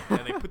 Yeah.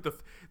 And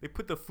they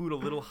put the food a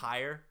little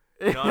higher.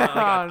 Like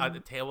a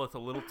table that's a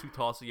little too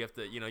tall, so you have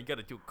to you got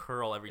to do a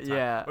curl every time.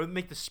 Yeah. Or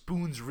make the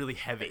spoons really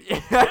heavy.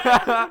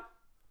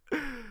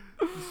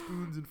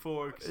 Spoons and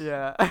forks.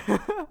 Yeah.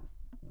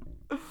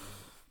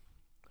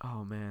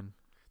 Oh man.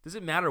 Does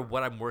it matter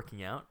what I'm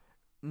working out?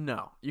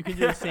 No, you can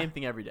do the same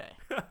thing every day.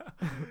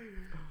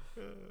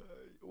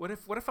 What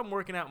if I'm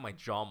working out my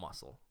jaw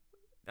muscle,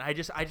 and I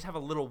just have a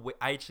little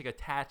I just like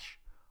attach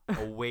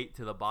a weight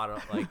to the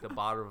bottom, like the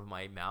bottom of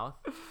my mouth,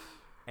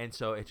 and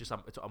so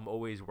I'm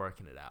always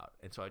working it out,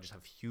 and so I just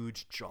have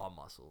huge jaw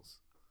muscles.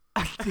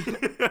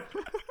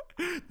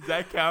 Does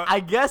that count? I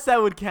guess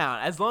that would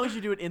count as long as you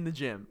do it in the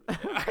gym.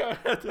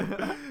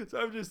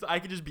 So I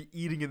could just be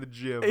eating in the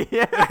gym.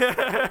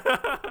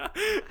 Yeah.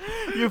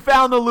 You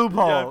found the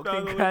loophole. Yeah, I found the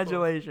loophole.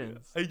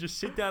 Congratulations. I just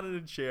sit down in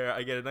a chair.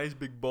 I get a nice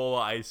big bowl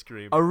of ice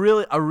cream. A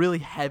really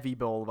heavy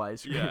bowl of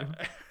ice cream.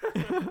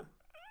 Yeah.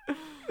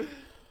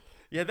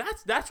 Yeah,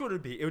 that's what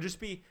it'd be. It would just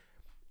be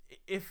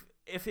if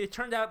it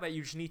turned out that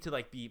you just need to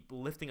like be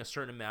lifting a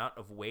certain amount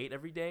of weight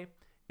every day.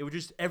 It would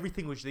just they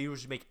would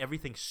just make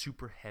everything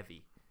super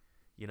heavy,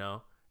 you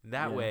know. And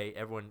that way,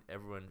 everyone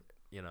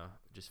you know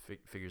just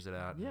figures it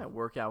out. Yeah,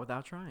 work out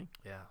without trying.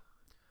 Yeah.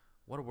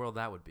 What a world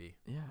that would be.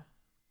 Yeah.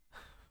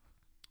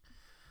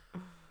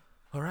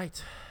 All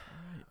right.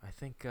 I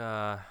think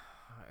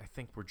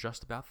we're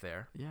just about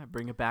there. Yeah,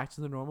 bring it back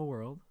to the normal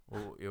world.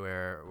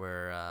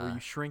 Where you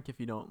shrink if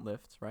you don't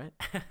lift, right?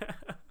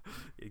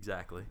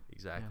 Exactly.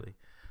 Yeah.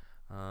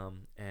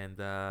 And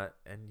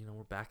you know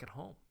we're back at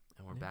home,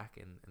 and we're back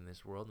in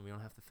this world, and we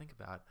don't have to think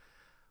about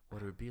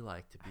what it would be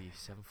like to be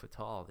 7 foot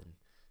tall and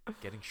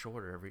getting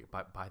shorter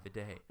by the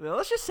day. Well,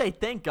 let's just say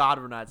thank God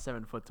we're not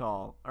 7 foot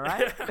tall. All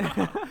right?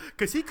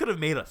 Because he could have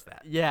made us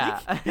that. Yeah.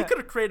 He could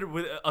have created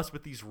us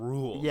with these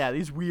rules. Yeah,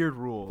 these weird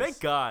rules.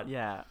 Thank God.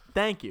 Yeah.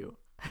 Thank you.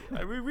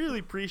 We really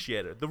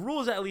appreciate it. The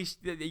rules, at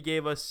least, that he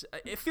gave us,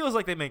 it feels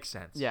like they make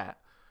sense. Yeah,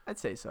 I'd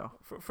say so.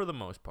 For the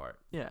most part.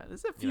 Yeah,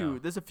 there's a few. You know.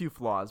 There's a few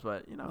flaws,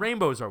 but you know.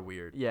 Rainbows are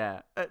weird.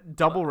 Yeah,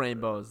 double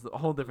rainbows, a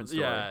whole different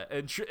story. Yeah,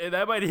 and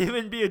that might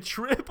even be a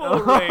triple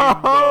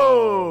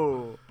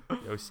rainbow.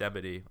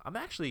 Yosemite.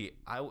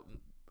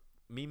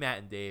 Me, Matt,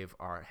 and Dave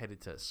are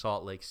headed to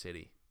Salt Lake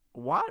City.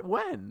 What?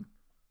 When?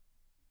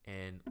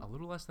 In a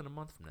little less than a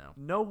month from now.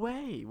 No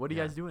way. What are you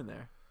guys doing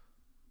there?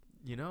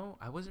 You know,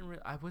 I wasn't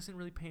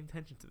really paying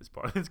attention to this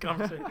part of this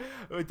conversation.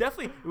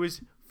 It was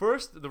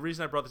first, the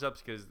reason I brought this up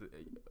is because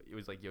it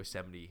was like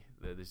Yosemite.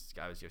 This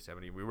guy was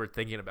Yosemite. We were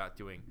thinking about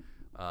doing.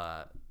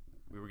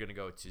 We were gonna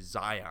go to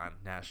Zion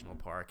National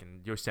Park,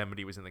 and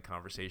Yosemite was in the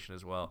conversation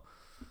as well.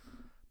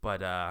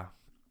 But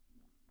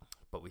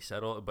we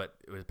settled. But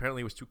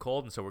apparently it was too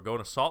cold, and so we're going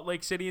to Salt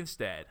Lake City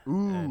instead.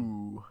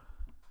 Ooh.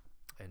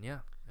 And yeah,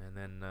 and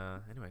then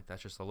anyway,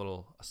 that's just a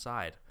little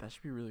aside. That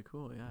should be really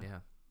cool. Yeah. Yeah.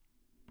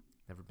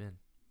 Never been.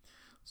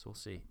 So we'll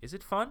see. Is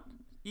it fun?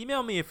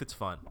 Email me if it's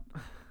fun.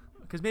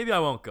 Because maybe I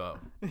won't go.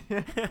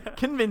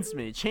 Convince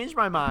me. Change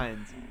my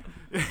mind.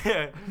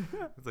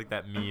 It's like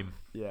that meme.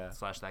 Yeah.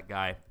 / that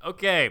guy.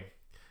 Okay.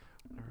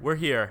 We're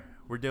here.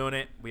 We're doing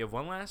it. We have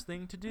one last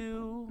thing to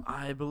do.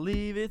 I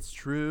believe it's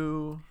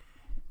true.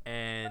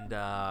 And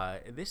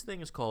this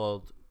thing is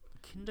called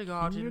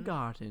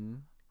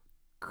Kindergarten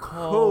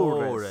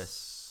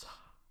Chorus.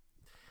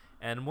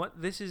 And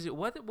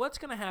what's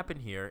gonna happen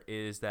here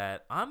is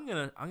that I'm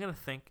gonna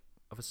think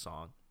of a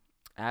song,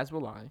 as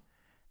will I,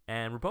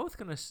 and we're both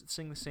gonna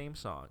sing the same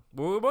song.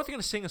 We're both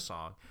gonna sing a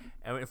song,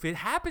 and if it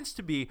happens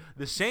to be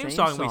the same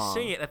song, we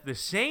sing it at the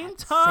same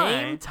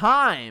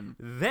time.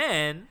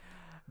 Then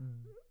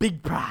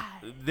big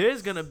prize.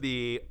 There's gonna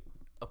be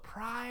a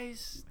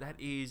prize that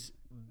is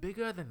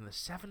bigger than the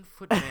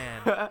 7-foot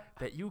man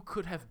that you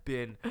could have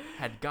been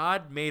had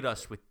God made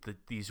us with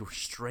these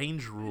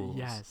strange rules.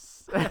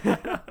 Yes.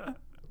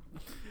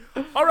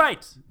 All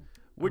right.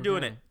 We're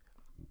doing it.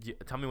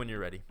 Tell me when you're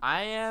ready.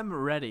 I am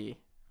ready.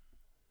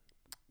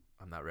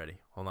 I'm not ready.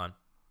 Hold on.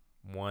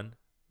 1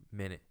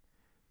 minute.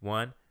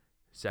 1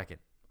 second.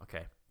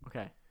 Okay.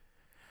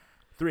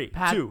 3,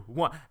 2,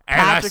 1. And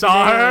Patrick I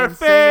saw her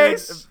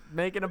face.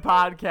 Making a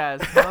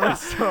podcast. Telling a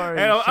story.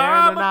 And sharing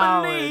I'm the a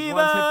knowledge. believer.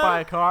 Once hit by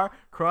a car.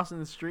 Crossing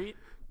the street.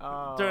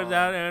 Turns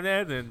out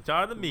and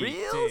tar the meat.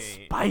 Real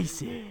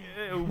spicy.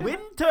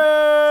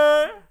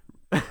 Winter.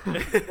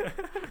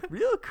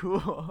 Real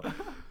cool.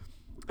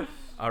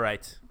 All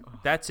right.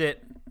 That's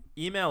it.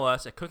 Email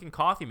us at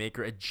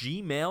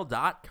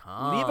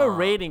cookingcoffeemaker@gmail.com. Leave a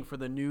rating for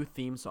the new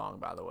theme song,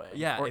 by the way.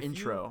 Yeah, Or if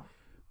intro.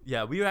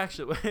 Yeah, we were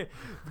actually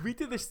we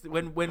did this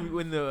when we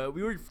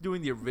were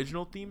doing the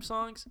original theme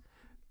songs.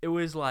 It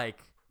was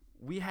like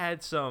we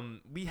had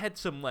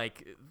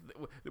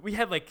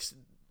like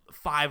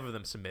 5 of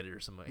them submitted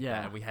or something like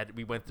that, and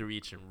we went through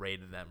each and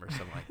rated them or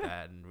something like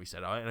that, and we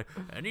said,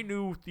 any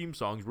new theme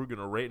songs we're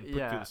gonna rate and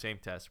put through the same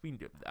test.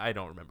 I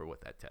don't remember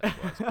what that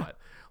test was, but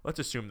let's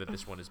assume that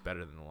this one is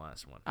better than the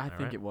last one. I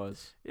think it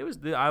was. It was.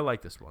 I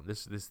like this one.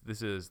 This is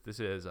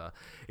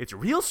it's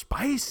real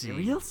spicy.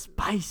 Real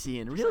spicy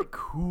and real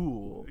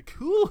cool.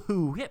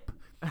 Cool hip.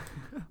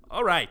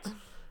 All right.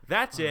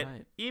 That's it.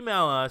 Right.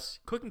 Email us,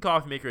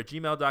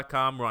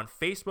 cookingcoffeemaker@gmail.com. We're on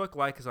Facebook.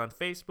 Like us on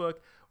Facebook.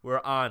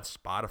 We're on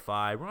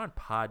Spotify. We're on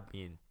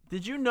Podbean.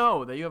 Did you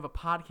know that you have a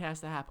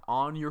podcast app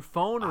on your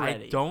phone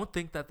already? I don't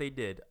think that they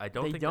did. They That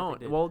don't.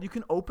 they did. Well, you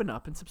can open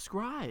up and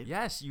subscribe.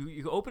 Yes,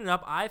 you open it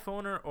up,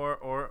 iPhone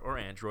or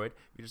Android.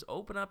 You just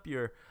open up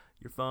your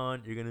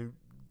phone. You're gonna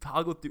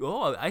toggle through.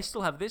 Oh, I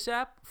still have this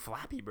app,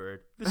 Flappy Bird.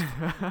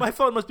 My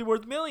phone must be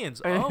worth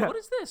millions. Oh, what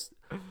is this?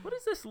 What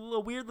is this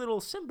little weird little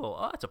symbol?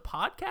 Oh, it's a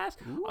podcast.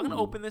 Ooh. I'm gonna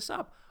open this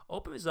up.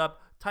 Open this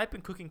up. Type in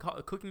cooking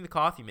the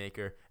coffee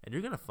maker, and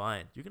you're gonna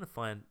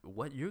find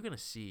what you're gonna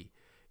see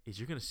is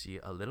you're gonna see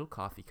a little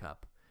coffee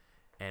cup,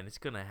 and it's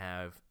gonna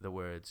have the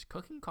words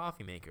 "Cooking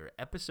Coffee Maker"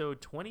 episode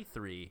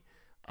 23.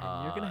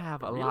 And you're gonna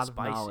have a real lot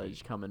spicy. of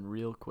knowledge coming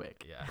real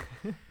quick.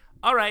 Yeah.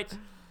 All right.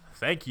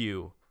 Thank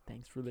you.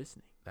 Thanks for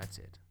listening. That's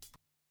it.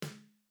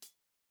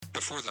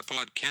 Before the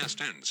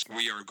podcast ends,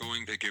 we are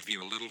going to give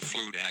you a little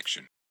flute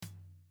action.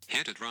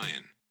 Hit it,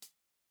 Ryan.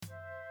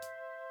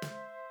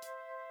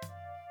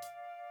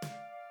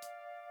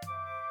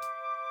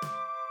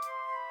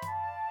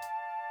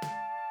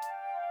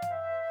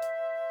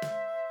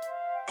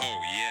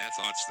 Oh yeah,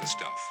 that's the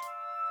stuff.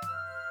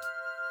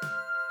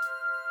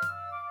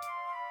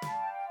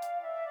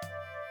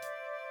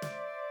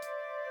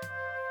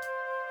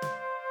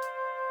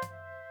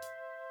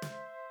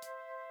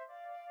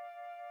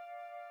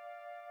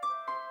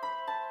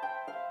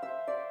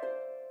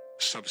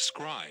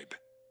 Subscribe.